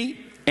offended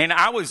me, and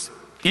I was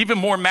even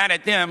more mad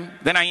at them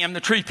than I am the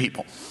tree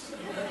people.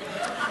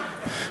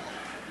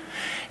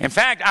 In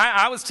fact,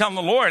 I was telling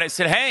the Lord, I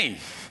said, hey,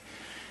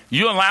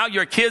 you allow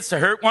your kids to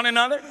hurt one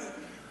another?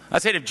 I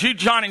said, if Jude,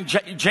 John, and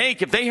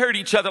Jake, if they hurt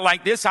each other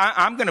like this,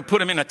 I'm going to put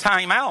them in a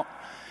timeout.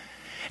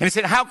 And he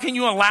said, how can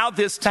you allow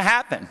this to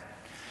happen?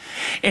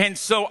 And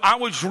so I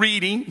was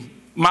reading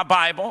my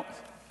Bible,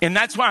 and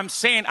that's why I'm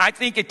saying I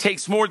think it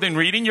takes more than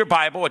reading your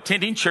Bible,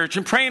 attending church,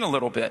 and praying a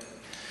little bit.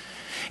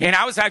 And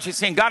I was actually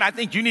saying, God, I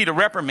think you need to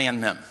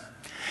reprimand them.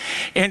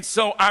 And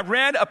so I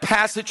read a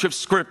passage of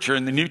scripture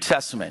in the New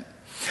Testament,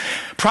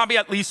 probably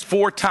at least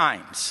 4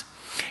 times.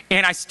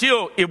 And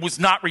it was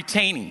not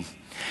retaining.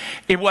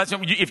 It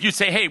wasn't, if you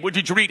say, hey, what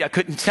did you read? I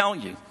couldn't tell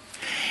you.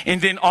 And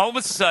then all of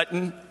a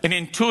sudden, an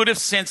intuitive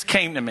sense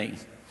came to me.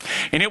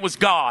 And it was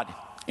God.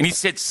 And he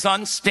said,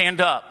 son, stand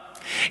up.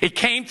 It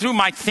came through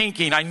my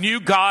thinking. I knew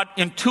God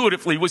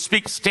intuitively would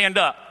speak, stand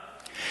up.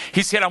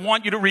 He said, I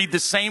want you to read the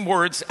same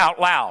words out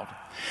loud.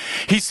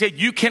 He said,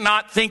 you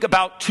cannot think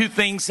about 2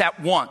 things at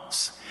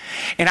once.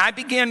 And I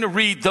began to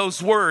read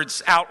those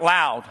words out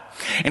loud.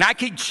 And I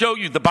can show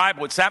you the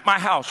Bible. It's at my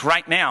house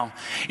right now.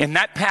 And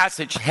that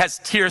passage has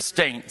tear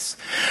stains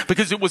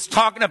because it was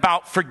talking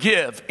about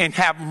forgive and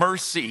have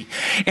mercy.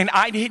 And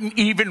I didn't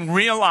even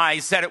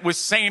realize that it was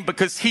saying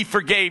because he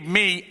forgave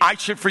me, I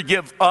should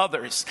forgive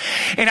others.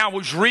 And I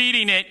was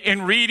reading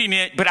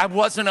it, but I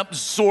wasn't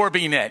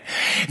absorbing it.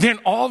 Then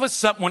all of a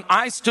sudden, when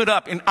I stood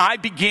up and I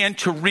began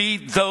to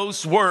read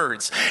those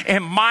words,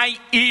 and my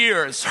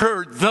ears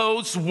heard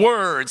those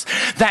words,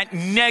 that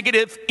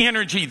negative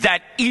energy,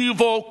 that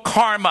evil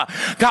karma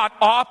got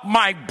off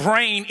my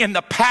brain in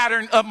the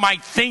pattern of my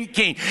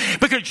thinking,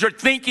 because your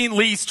thinking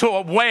leads to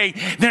a way.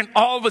 Then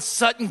all of a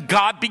sudden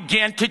God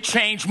began to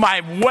change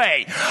my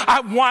way.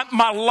 I want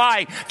my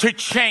life to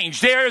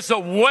change. There's a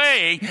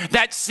way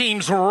that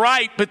seems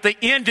right, but the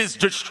end is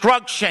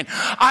destruction.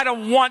 I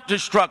don't want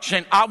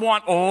destruction. I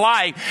want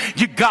life.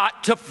 You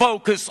got to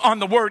focus on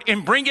the word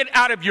and bring it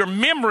out of your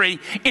memory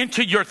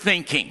into your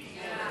thinking.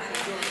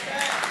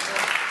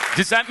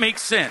 Does that make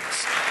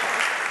sense?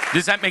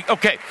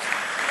 Okay.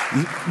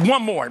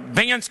 One more.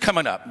 Band's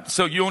coming up,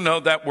 so you'll know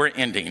that we're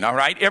ending, all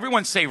right?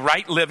 Everyone say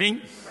right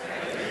living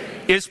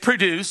is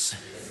produced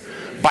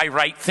by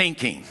right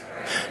thinking.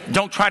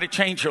 Don't try to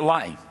change your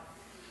life.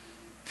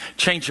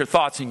 Change your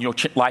thoughts and your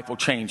life will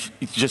change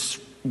just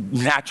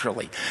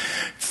naturally.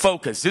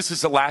 Focus. This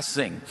is the last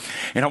thing.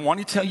 And I want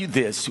to tell you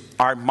this.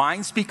 Our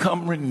minds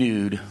become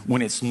renewed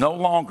when it's no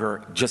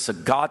longer just a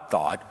God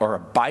thought or a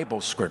Bible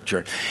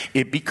scripture.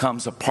 It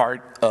becomes a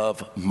part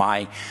of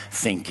my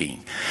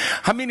thinking.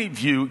 How many of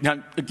you,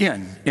 now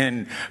again,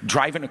 in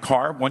driving a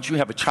car, once you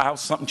have a child,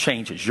 something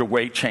changes. Your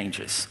way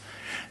changes.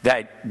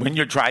 That when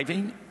you're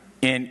driving,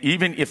 and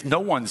even if no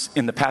one's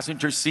in the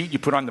passenger seat, you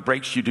put on the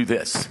brakes, you do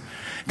this.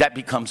 That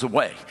becomes a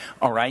way,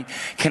 all right?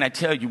 Can I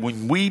tell you,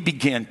 when we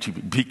begin to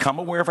become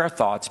aware of our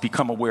thoughts,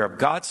 become aware of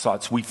God's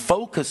thoughts, we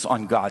focus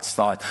on God's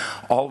thought,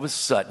 all of a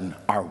sudden,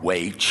 our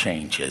way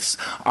changes.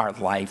 Our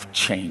life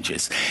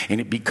changes. And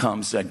it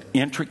becomes an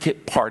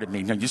intricate part of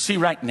me. Now, you see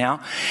right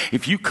now,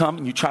 if you come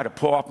and you try to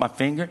pull off my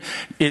finger,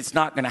 it's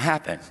not going to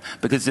happen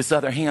because this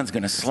other hand's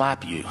going to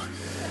slap you.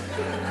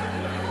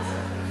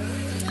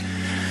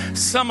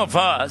 Some of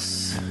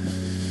us,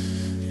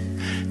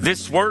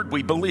 this word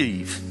we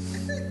believe.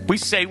 We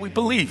say we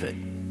believe it.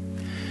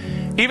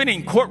 Even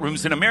in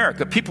courtrooms in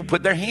America, people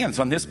put their hands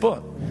on this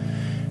book.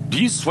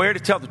 Do you swear to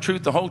tell the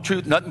truth, the whole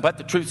truth, nothing but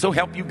the truth, so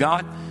help you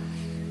God?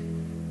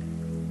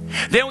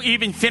 They'll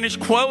even finish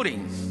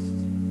quoting.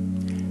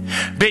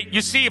 But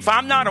you see, if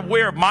I'm not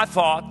aware of my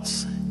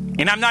thoughts,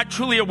 and I'm not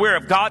truly aware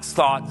of God's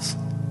thoughts,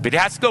 but it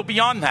has to go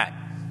beyond that.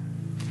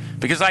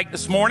 Because like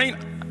this morning,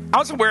 I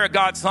was aware of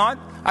God's thought.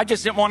 I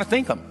just didn't want to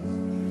think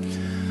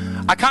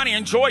them. I kind of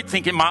enjoyed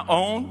thinking my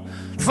own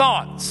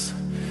thoughts.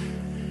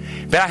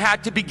 But I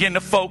had to begin to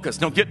focus.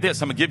 Now get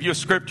this, I'm going to give you a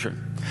scripture.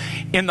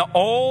 In the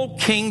old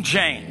King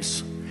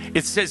James,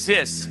 it says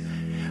this: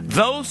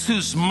 those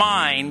whose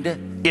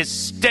mind is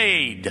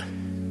stayed,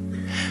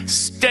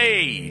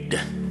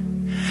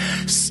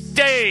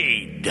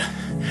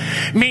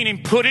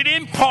 meaning put it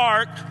in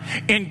park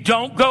and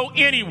don't go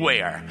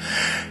anywhere.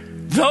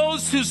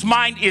 Those whose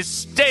mind is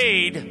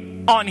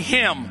stayed on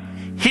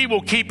him, he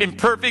will keep in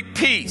perfect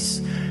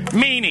peace.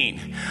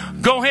 Meaning,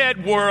 go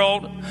ahead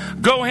world,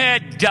 go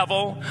ahead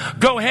devil,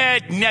 go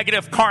ahead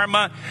negative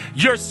karma.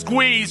 Your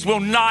squeeze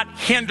will not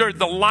hinder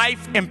the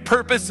life and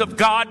purpose of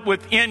God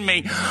within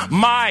me.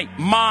 My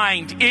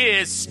mind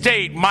is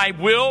stayed. My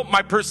will,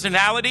 my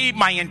personality,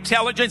 my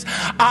intelligence,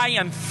 I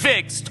am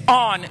fixed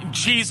on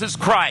Jesus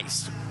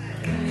Christ.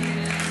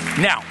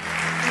 Now,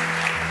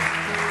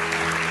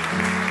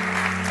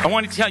 I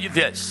want to tell you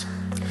this.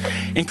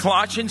 In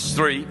Colossians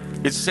 3,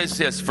 it says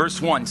this, verse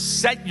 1,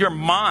 set your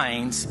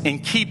minds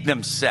and keep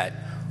them set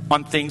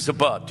on things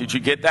above. Did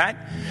you get that?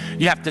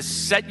 You have to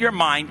set your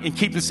mind and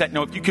keep them set.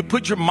 Now, if you could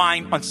put your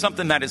mind on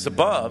something that is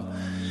above,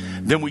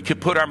 then we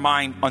could put our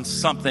mind on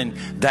something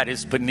that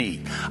is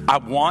beneath. I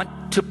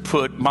want to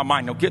put my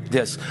mind, now get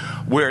this,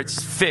 where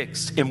it's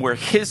fixed and where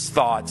his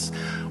thoughts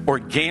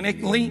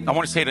organically, I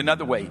want to say it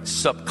another way,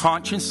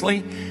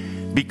 subconsciously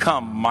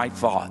become my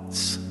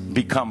thoughts.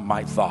 Become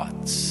my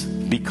thoughts.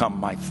 Become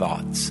my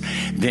thoughts.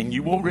 Then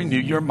you will renew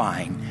your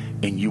mind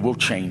and you will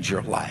change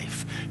your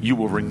life. You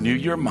will renew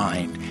your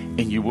mind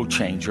and you will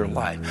change your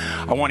life.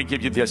 I want to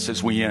give you this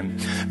as we end.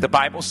 The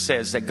Bible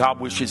says that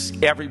God wishes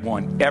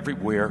everyone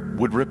everywhere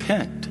would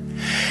repent.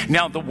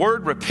 Now the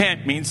word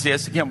repent means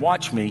this, again,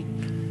 watch me,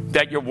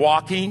 that you're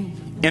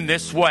walking in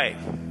this way.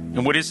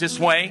 And what is this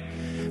way?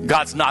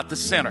 God's not the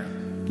center.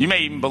 You may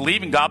even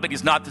believe in God, but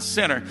he's not the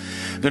center.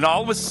 Then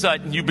all of a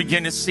sudden you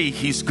begin to see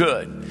he's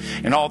good.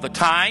 And all the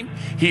time,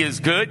 he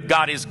is good.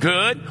 God is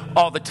good.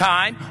 All the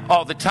time,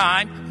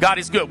 God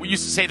is good. We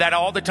used to say that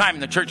all the time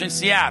in the church in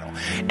Seattle.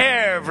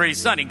 Every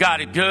Sunday,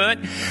 God is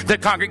good. The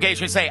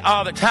congregation would say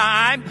all the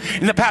time.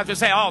 And the pastor would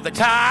say all the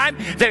time.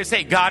 They would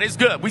say God is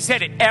good. We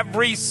said it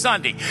every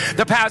Sunday.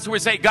 The pastor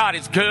would say God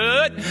is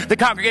good. The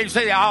congregation would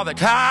say all the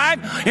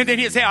time. And then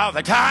he'd say all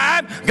the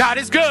time, God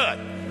is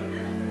good.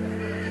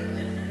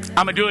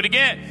 I'm going to do it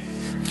again.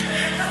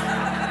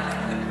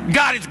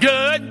 God is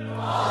good.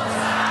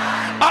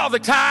 All the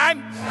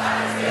time.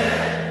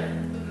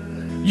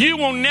 You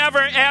will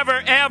never,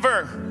 ever,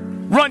 ever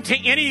run to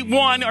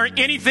anyone or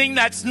anything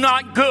that's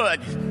not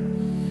good.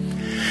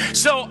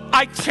 So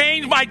I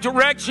changed my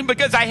direction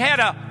because I had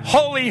a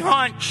holy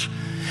hunch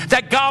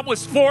that God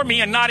was for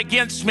me and not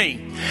against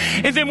me.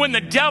 And then when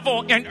the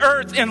devil and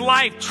earth and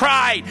life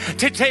tried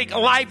to take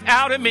life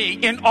out of me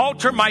and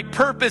alter my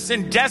purpose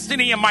and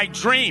destiny and my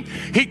dream,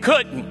 he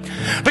couldn't.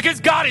 Because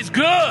God is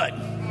good.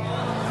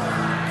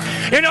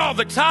 And all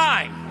the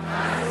time.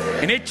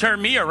 And it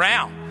turned me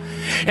around.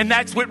 And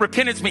that's what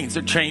repentance means,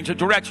 a change of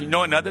direction. You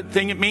know another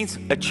thing it means?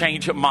 A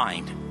change of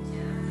mind.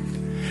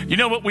 You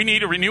know what we need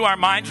to renew our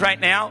minds right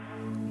now?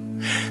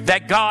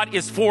 That God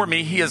is for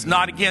me, he is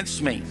not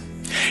against me.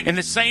 In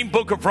the same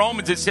book of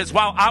Romans, it says,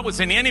 while I was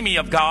an enemy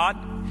of God,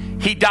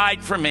 he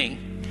died for me.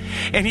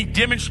 And he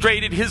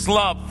demonstrated his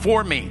love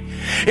for me.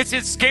 It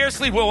says,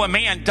 scarcely will a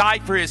man die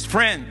for his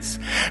friends.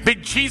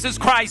 But Jesus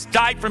Christ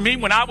died for me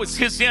when I was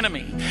his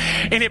enemy.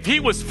 And if he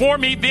was for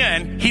me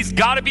then, he's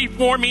got to be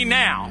for me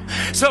now.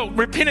 So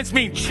repentance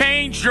means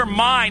change your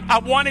mind. I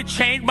want to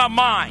change my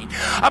mind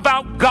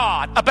about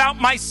God, about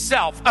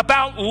myself,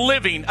 about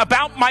living,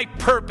 about my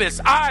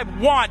purpose. I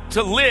want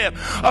to live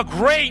a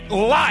great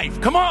life.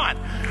 Come on.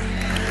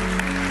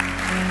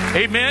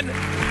 Amen.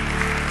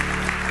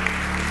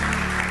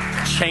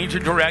 Change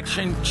of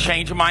direction,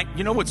 change of mind.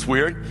 You know what's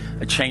weird?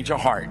 A change of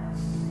heart.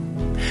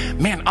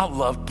 Man, I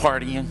love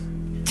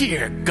partying.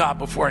 Dear God,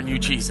 before I knew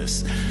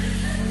Jesus.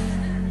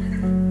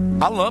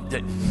 I loved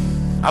it.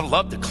 I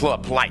loved the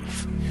club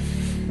life.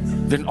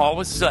 Then all of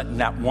a sudden,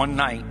 that one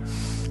night,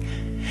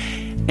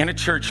 in a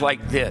church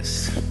like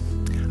this,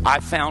 I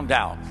found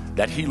out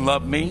that he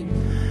loved me.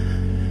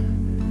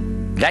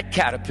 That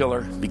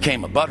caterpillar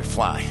became a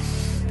butterfly.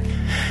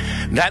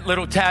 That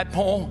little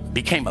tadpole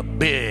became a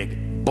big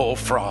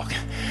bullfrog.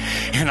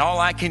 And all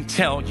I can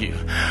tell you,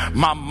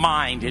 my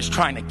mind is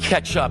trying to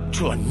catch up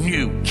to a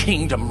new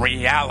kingdom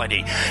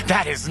reality.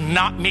 That is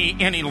not me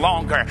any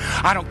longer.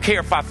 I don't care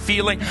if I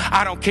feel it.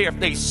 I don't care if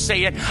they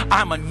say it.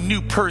 I'm a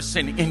new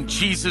person in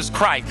Jesus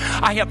Christ.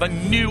 I have a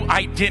new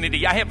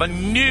identity. I have a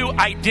new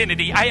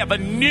identity. I have a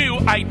new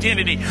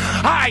identity.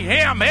 I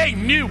am a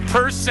new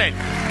person.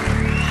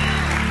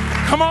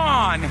 Come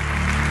on.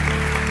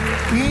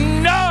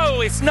 No,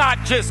 it's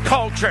not just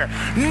culture.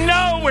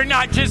 No, we're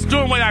not just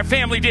doing what our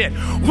family did.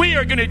 We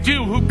are going to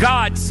do who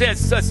God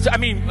says us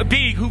to,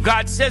 be who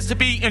God says to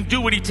be and do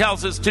what he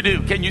tells us to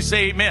do. Can you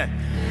say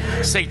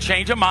amen? Say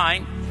change of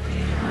mind.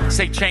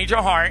 Say change of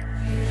heart.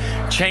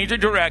 Change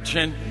of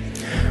direction.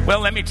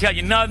 Well, let me tell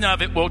you, none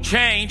of it will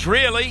change,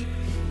 really.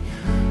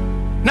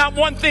 Not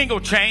one thing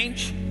will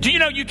change. Do you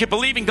know you can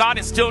believe in God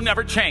and still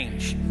never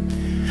change?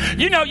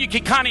 You know you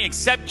can kind of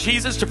accept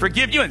Jesus to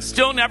forgive you and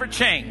still never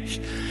change.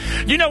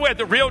 You know where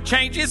the real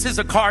change is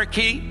a car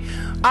key.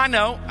 I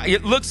know,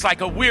 it looks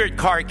like a weird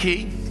car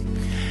key.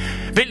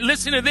 But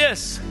listen to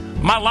this.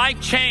 My life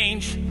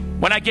changed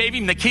when I gave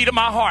him the key to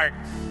my heart.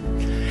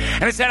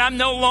 And I said, I'm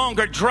no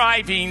longer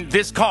driving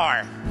this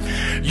car.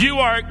 You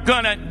are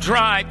going to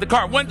drive the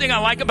car. One thing I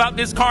like about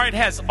this car, it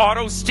has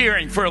auto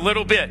steering for a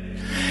little bit.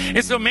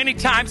 And so many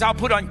times I'll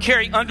put on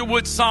Carrie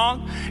Underwood's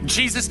song,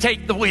 Jesus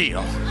Take the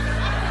Wheel.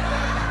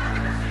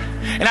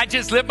 And I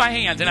just lift my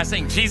hands and I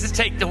sing, Jesus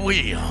Take the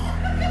Wheel.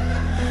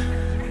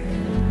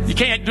 You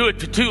can't do it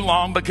for too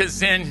long because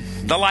then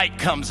the light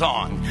comes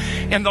on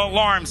and the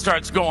alarm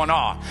starts going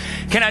off.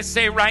 Can I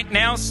say right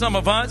now, some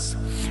of us,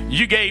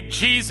 you gave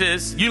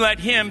Jesus, you let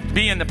him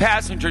be in the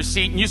passenger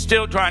seat and you're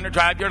still trying to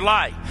drive your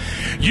life.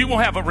 You will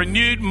have a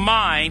renewed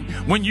mind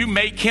when you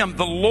make him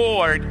the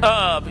Lord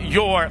of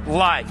your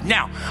life.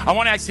 Now, I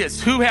want to ask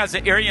this. Who has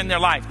an area in their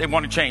life they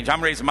want to change?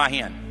 I'm raising my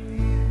hand.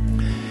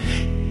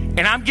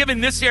 And I'm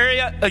giving this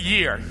area a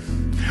year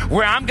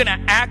where I'm going to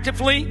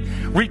actively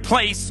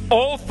replace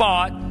old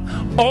thought,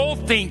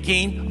 old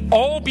thinking,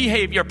 old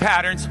behavior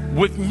patterns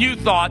with new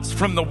thoughts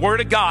from the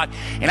Word of God,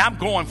 and I'm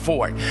going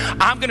for it.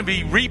 I'm going to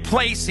be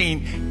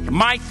replacing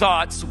my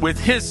thoughts with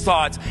his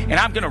thoughts, and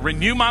I'm going to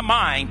renew my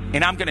mind,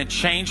 and I'm going to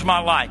change my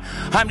life.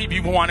 How many of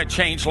you want to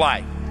change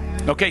life?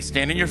 Okay,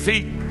 stand on your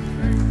feet.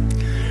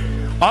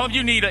 All of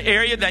you need an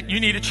area that you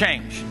need to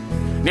change.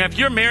 Now, if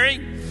you're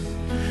married,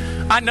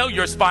 I know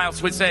your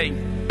spouse would say,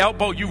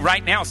 elbow you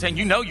right now, saying,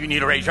 you know you need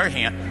to raise your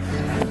hand.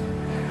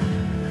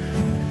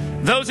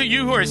 Those of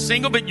you who are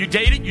single but you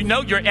dated, you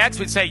know your ex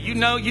would say, you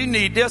know you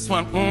need this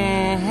one.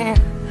 Mm-hmm.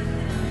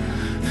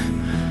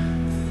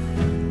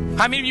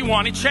 How many of you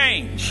want to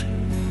change?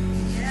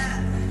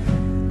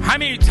 How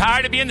many are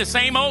tired of being the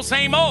same old,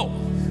 same old?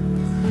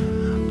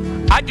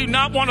 I do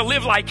not want to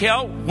live like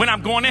hell when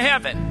I'm going to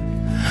heaven.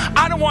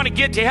 I don't want to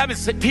get to heaven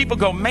and people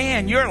go,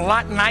 man, you're a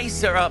lot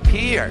nicer up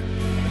here.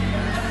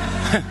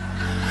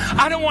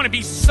 I don't want to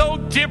be so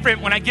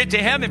different when I get to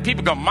heaven.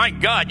 People go, my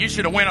God, you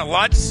should have went a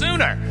lot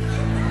sooner.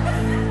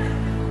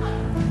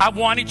 I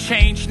want to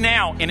change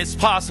now, and it's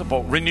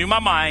possible. Renew my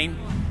mind,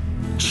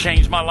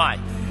 change my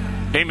life.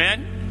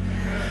 Amen?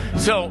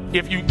 So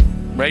if you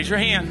raise your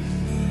hand,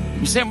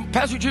 you say,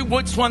 Pastor Jude,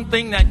 what's one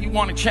thing that you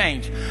want to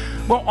change?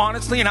 Well,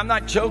 honestly, and I'm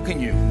not joking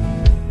you,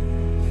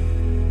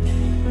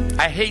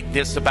 I hate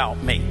this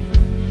about me.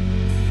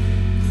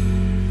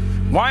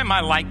 Why am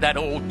I like that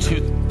old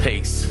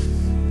toothpaste?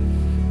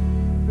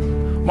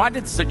 Why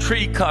did the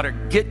tree cutter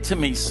get to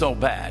me so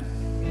bad?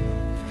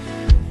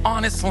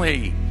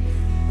 Honestly,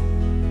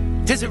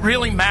 does it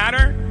really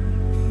matter?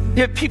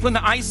 You have people in the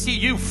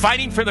ICU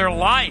fighting for their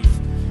life,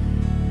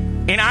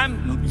 and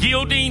I'm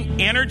yielding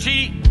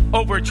energy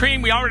over a tree,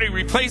 and we already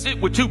replaced it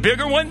with two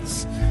bigger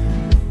ones.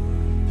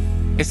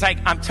 It's like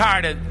I'm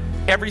tired of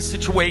every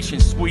situation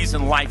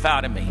squeezing life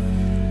out of me.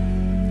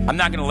 I'm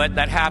not going to let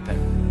that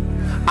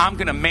happen. I'm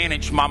going to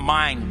manage my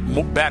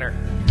mind better.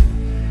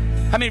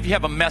 How many of you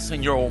have a mess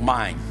in your old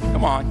mind?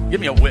 Come on,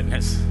 give me a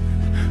witness.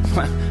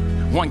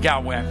 One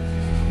gal went.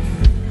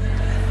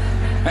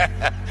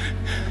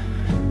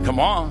 Come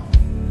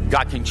on.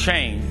 God can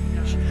change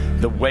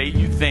the way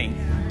you think,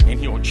 and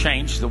he will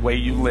change the way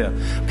you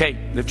live. Okay,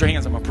 lift your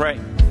hands. I'm going to pray.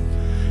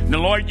 Now,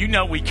 Lord, you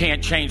know we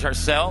can't change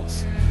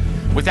ourselves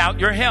without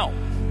your help.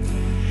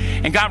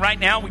 And God, right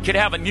now we could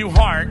have a new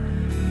heart,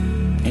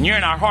 and you're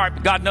in our heart,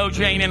 but God knows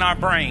you ain't in our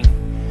brain.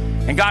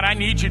 And God, I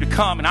need you to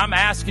come, and I'm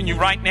asking you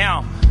right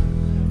now,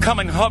 come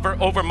and hover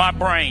over my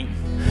brain.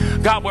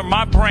 God, where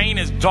my brain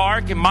is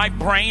dark and my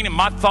brain and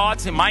my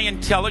thoughts and my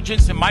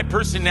intelligence and my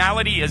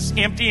personality is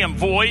empty and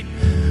void,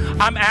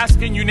 I'm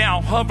asking you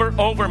now, hover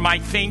over my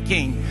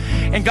thinking.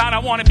 And God, I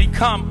want to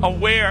become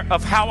aware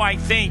of how I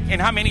think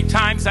and how many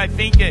times I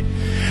think it.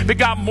 But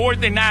God, more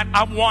than that,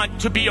 I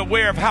want to be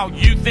aware of how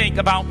you think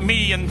about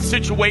me and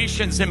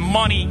situations and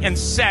money and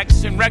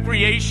sex and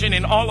recreation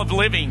and all of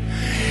living.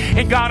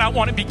 And God, I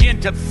want to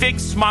begin to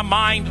fix my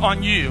mind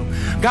on you.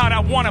 God, I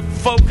want to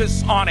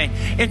focus on it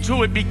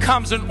until it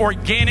becomes an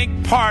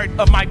organic part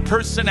of my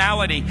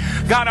personality.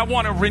 God, I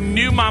want to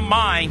renew my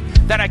mind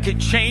that I could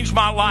change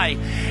my life.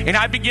 And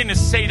I begin to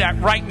say that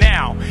right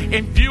now.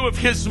 In view of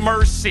his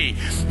mercy,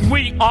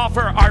 we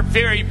offer our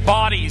very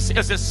bodies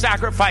as a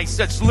sacrifice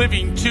that's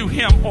living to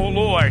him, O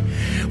Lord.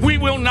 We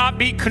will not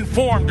be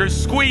conformed or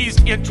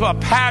squeezed into a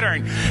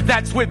pattern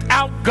that's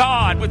without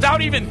God,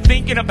 without even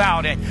thinking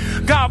about it.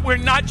 God, we're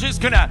not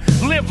just going to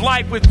live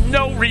life with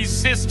no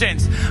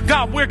resistance.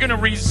 God, we're going to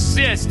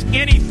resist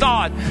any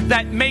thought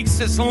that makes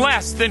us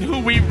less than who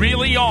we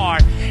really are.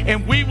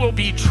 And we will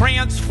be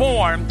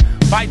transformed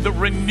by the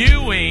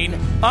renewing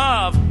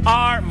of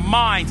our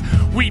minds.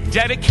 We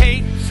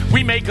dedicate,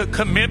 we make a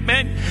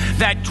commitment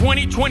that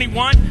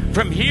 2021,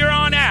 from here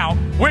on out,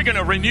 we're going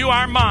to renew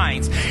our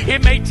minds.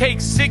 It may take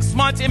 6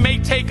 months, it may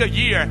take a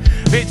year,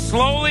 but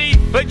slowly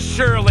but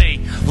surely,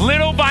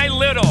 little by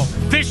little,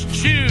 this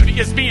Jude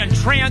is being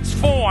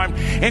transformed,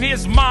 and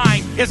his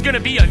mind is going to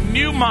be a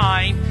new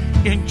mind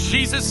in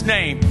Jesus'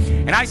 name.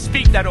 And I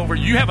speak that over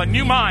you. You have a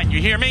new mind,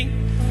 you hear me?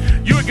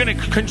 You are going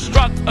to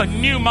construct a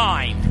new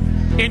mind.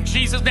 in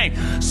Jesus' name.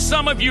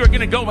 Some of you are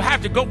going to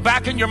have to go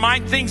back in your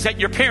mind things that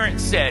your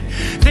parents said,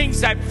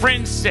 things that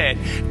friends said,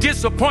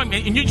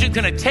 disappointment, and you're just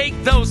going to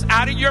take those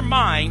out of your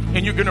mind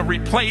and you're going to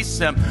replace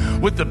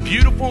them with the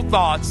beautiful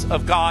thoughts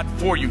of God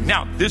for you.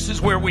 Now, this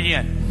is where we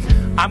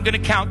end. I'm going to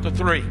count to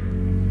 3.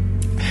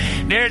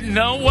 There's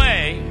no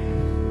way,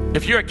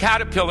 if you're a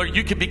caterpillar,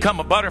 you can become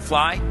a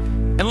butterfly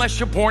unless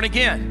you're born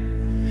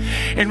again.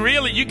 And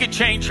really, you could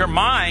change your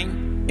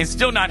mind and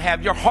still not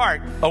have your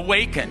heart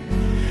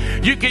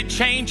awakened. You could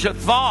change a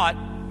thought,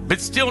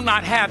 but still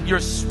not have your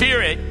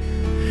spirit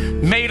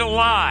made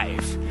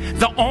alive.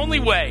 The only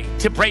way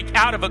to break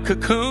out of a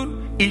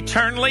cocoon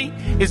eternally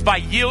is by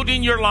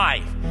yielding your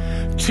life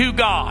to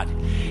God.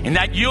 And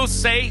that you'll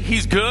say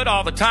He's good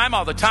all the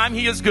time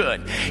He is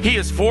good. He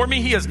is for me,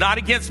 He is not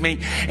against me.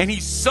 And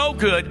He's so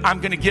good,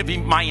 I'm going to give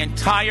Him my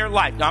entire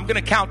life. Now I'm going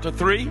to count to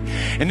 3.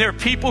 And there are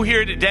people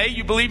here today,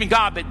 you believe in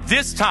God, but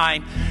this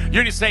time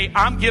you're going to say,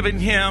 I'm giving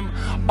Him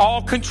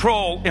all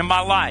control in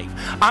my life.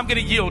 I'm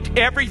going to yield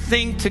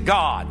everything to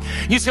God.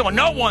 You say, well,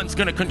 no one's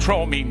going to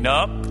control me.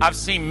 No, I've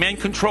seen men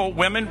control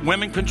women,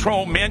 women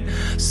control men,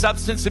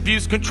 substance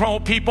abuse control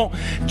people.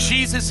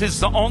 Jesus is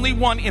the only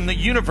one in the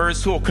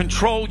universe who will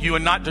control you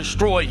and not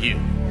destroy you.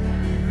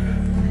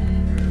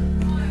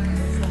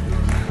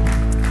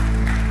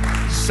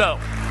 So,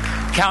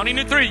 counting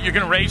to 3, you're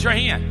going to raise your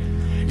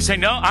hand. You say,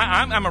 no,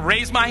 I'm going to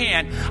raise my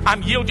hand.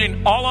 I'm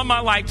yielding all of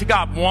my life to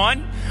God.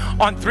 1.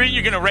 On 3,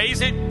 you're going to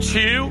raise it.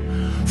 2,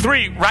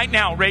 3. Right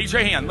now, raise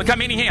your hand. Look how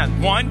many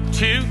hands. 1,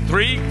 2,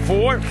 3,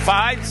 4,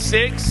 5,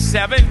 6,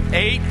 7,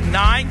 8,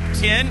 9,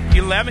 10,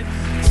 11.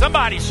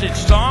 Somebody should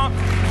stomp,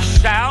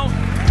 shout,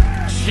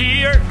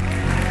 cheer.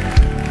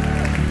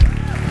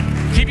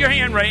 Keep your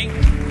hand raised.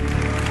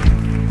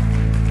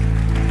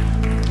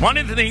 One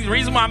of the things, the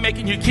reason why I'm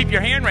making you keep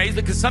your hand raised,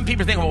 because some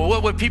people think, well,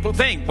 what would people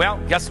think? Well,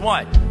 guess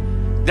what?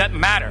 Doesn't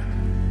matter.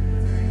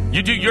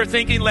 You do your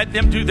thinking, let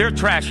them do their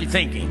trashy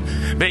thinking.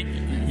 But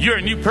you're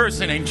a new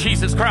person in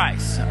Jesus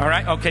Christ. All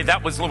right? Okay,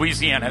 that was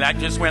Louisiana. That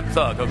just went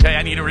thug. Okay,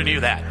 I need to renew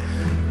that.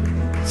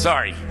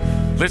 Sorry.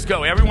 Let's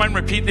go. Everyone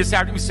repeat this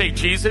after me. Say,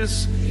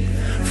 Jesus,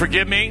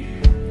 forgive me.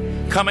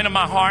 Come into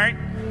my heart.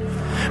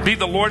 Be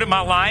the Lord of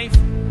my life.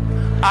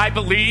 I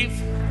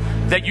believe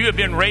that you have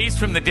been raised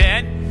from the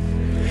dead,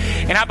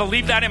 and I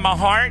believe that in my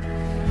heart,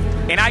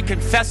 and I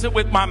confess it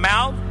with my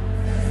mouth,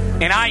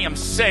 and I am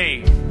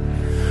saved.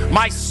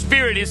 My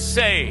spirit is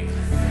saved.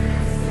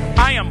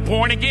 I am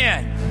born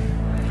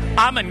again.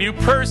 I'm a new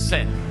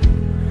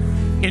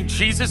person. In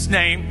Jesus'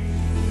 name,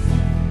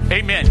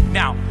 amen.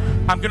 Now,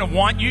 I'm going to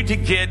want you to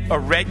get a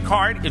red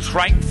card. It's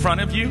right in front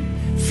of you.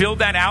 Fill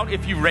that out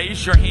if you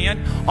raise your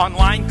hand.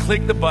 Online,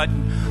 click the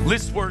button.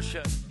 Let's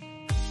worship.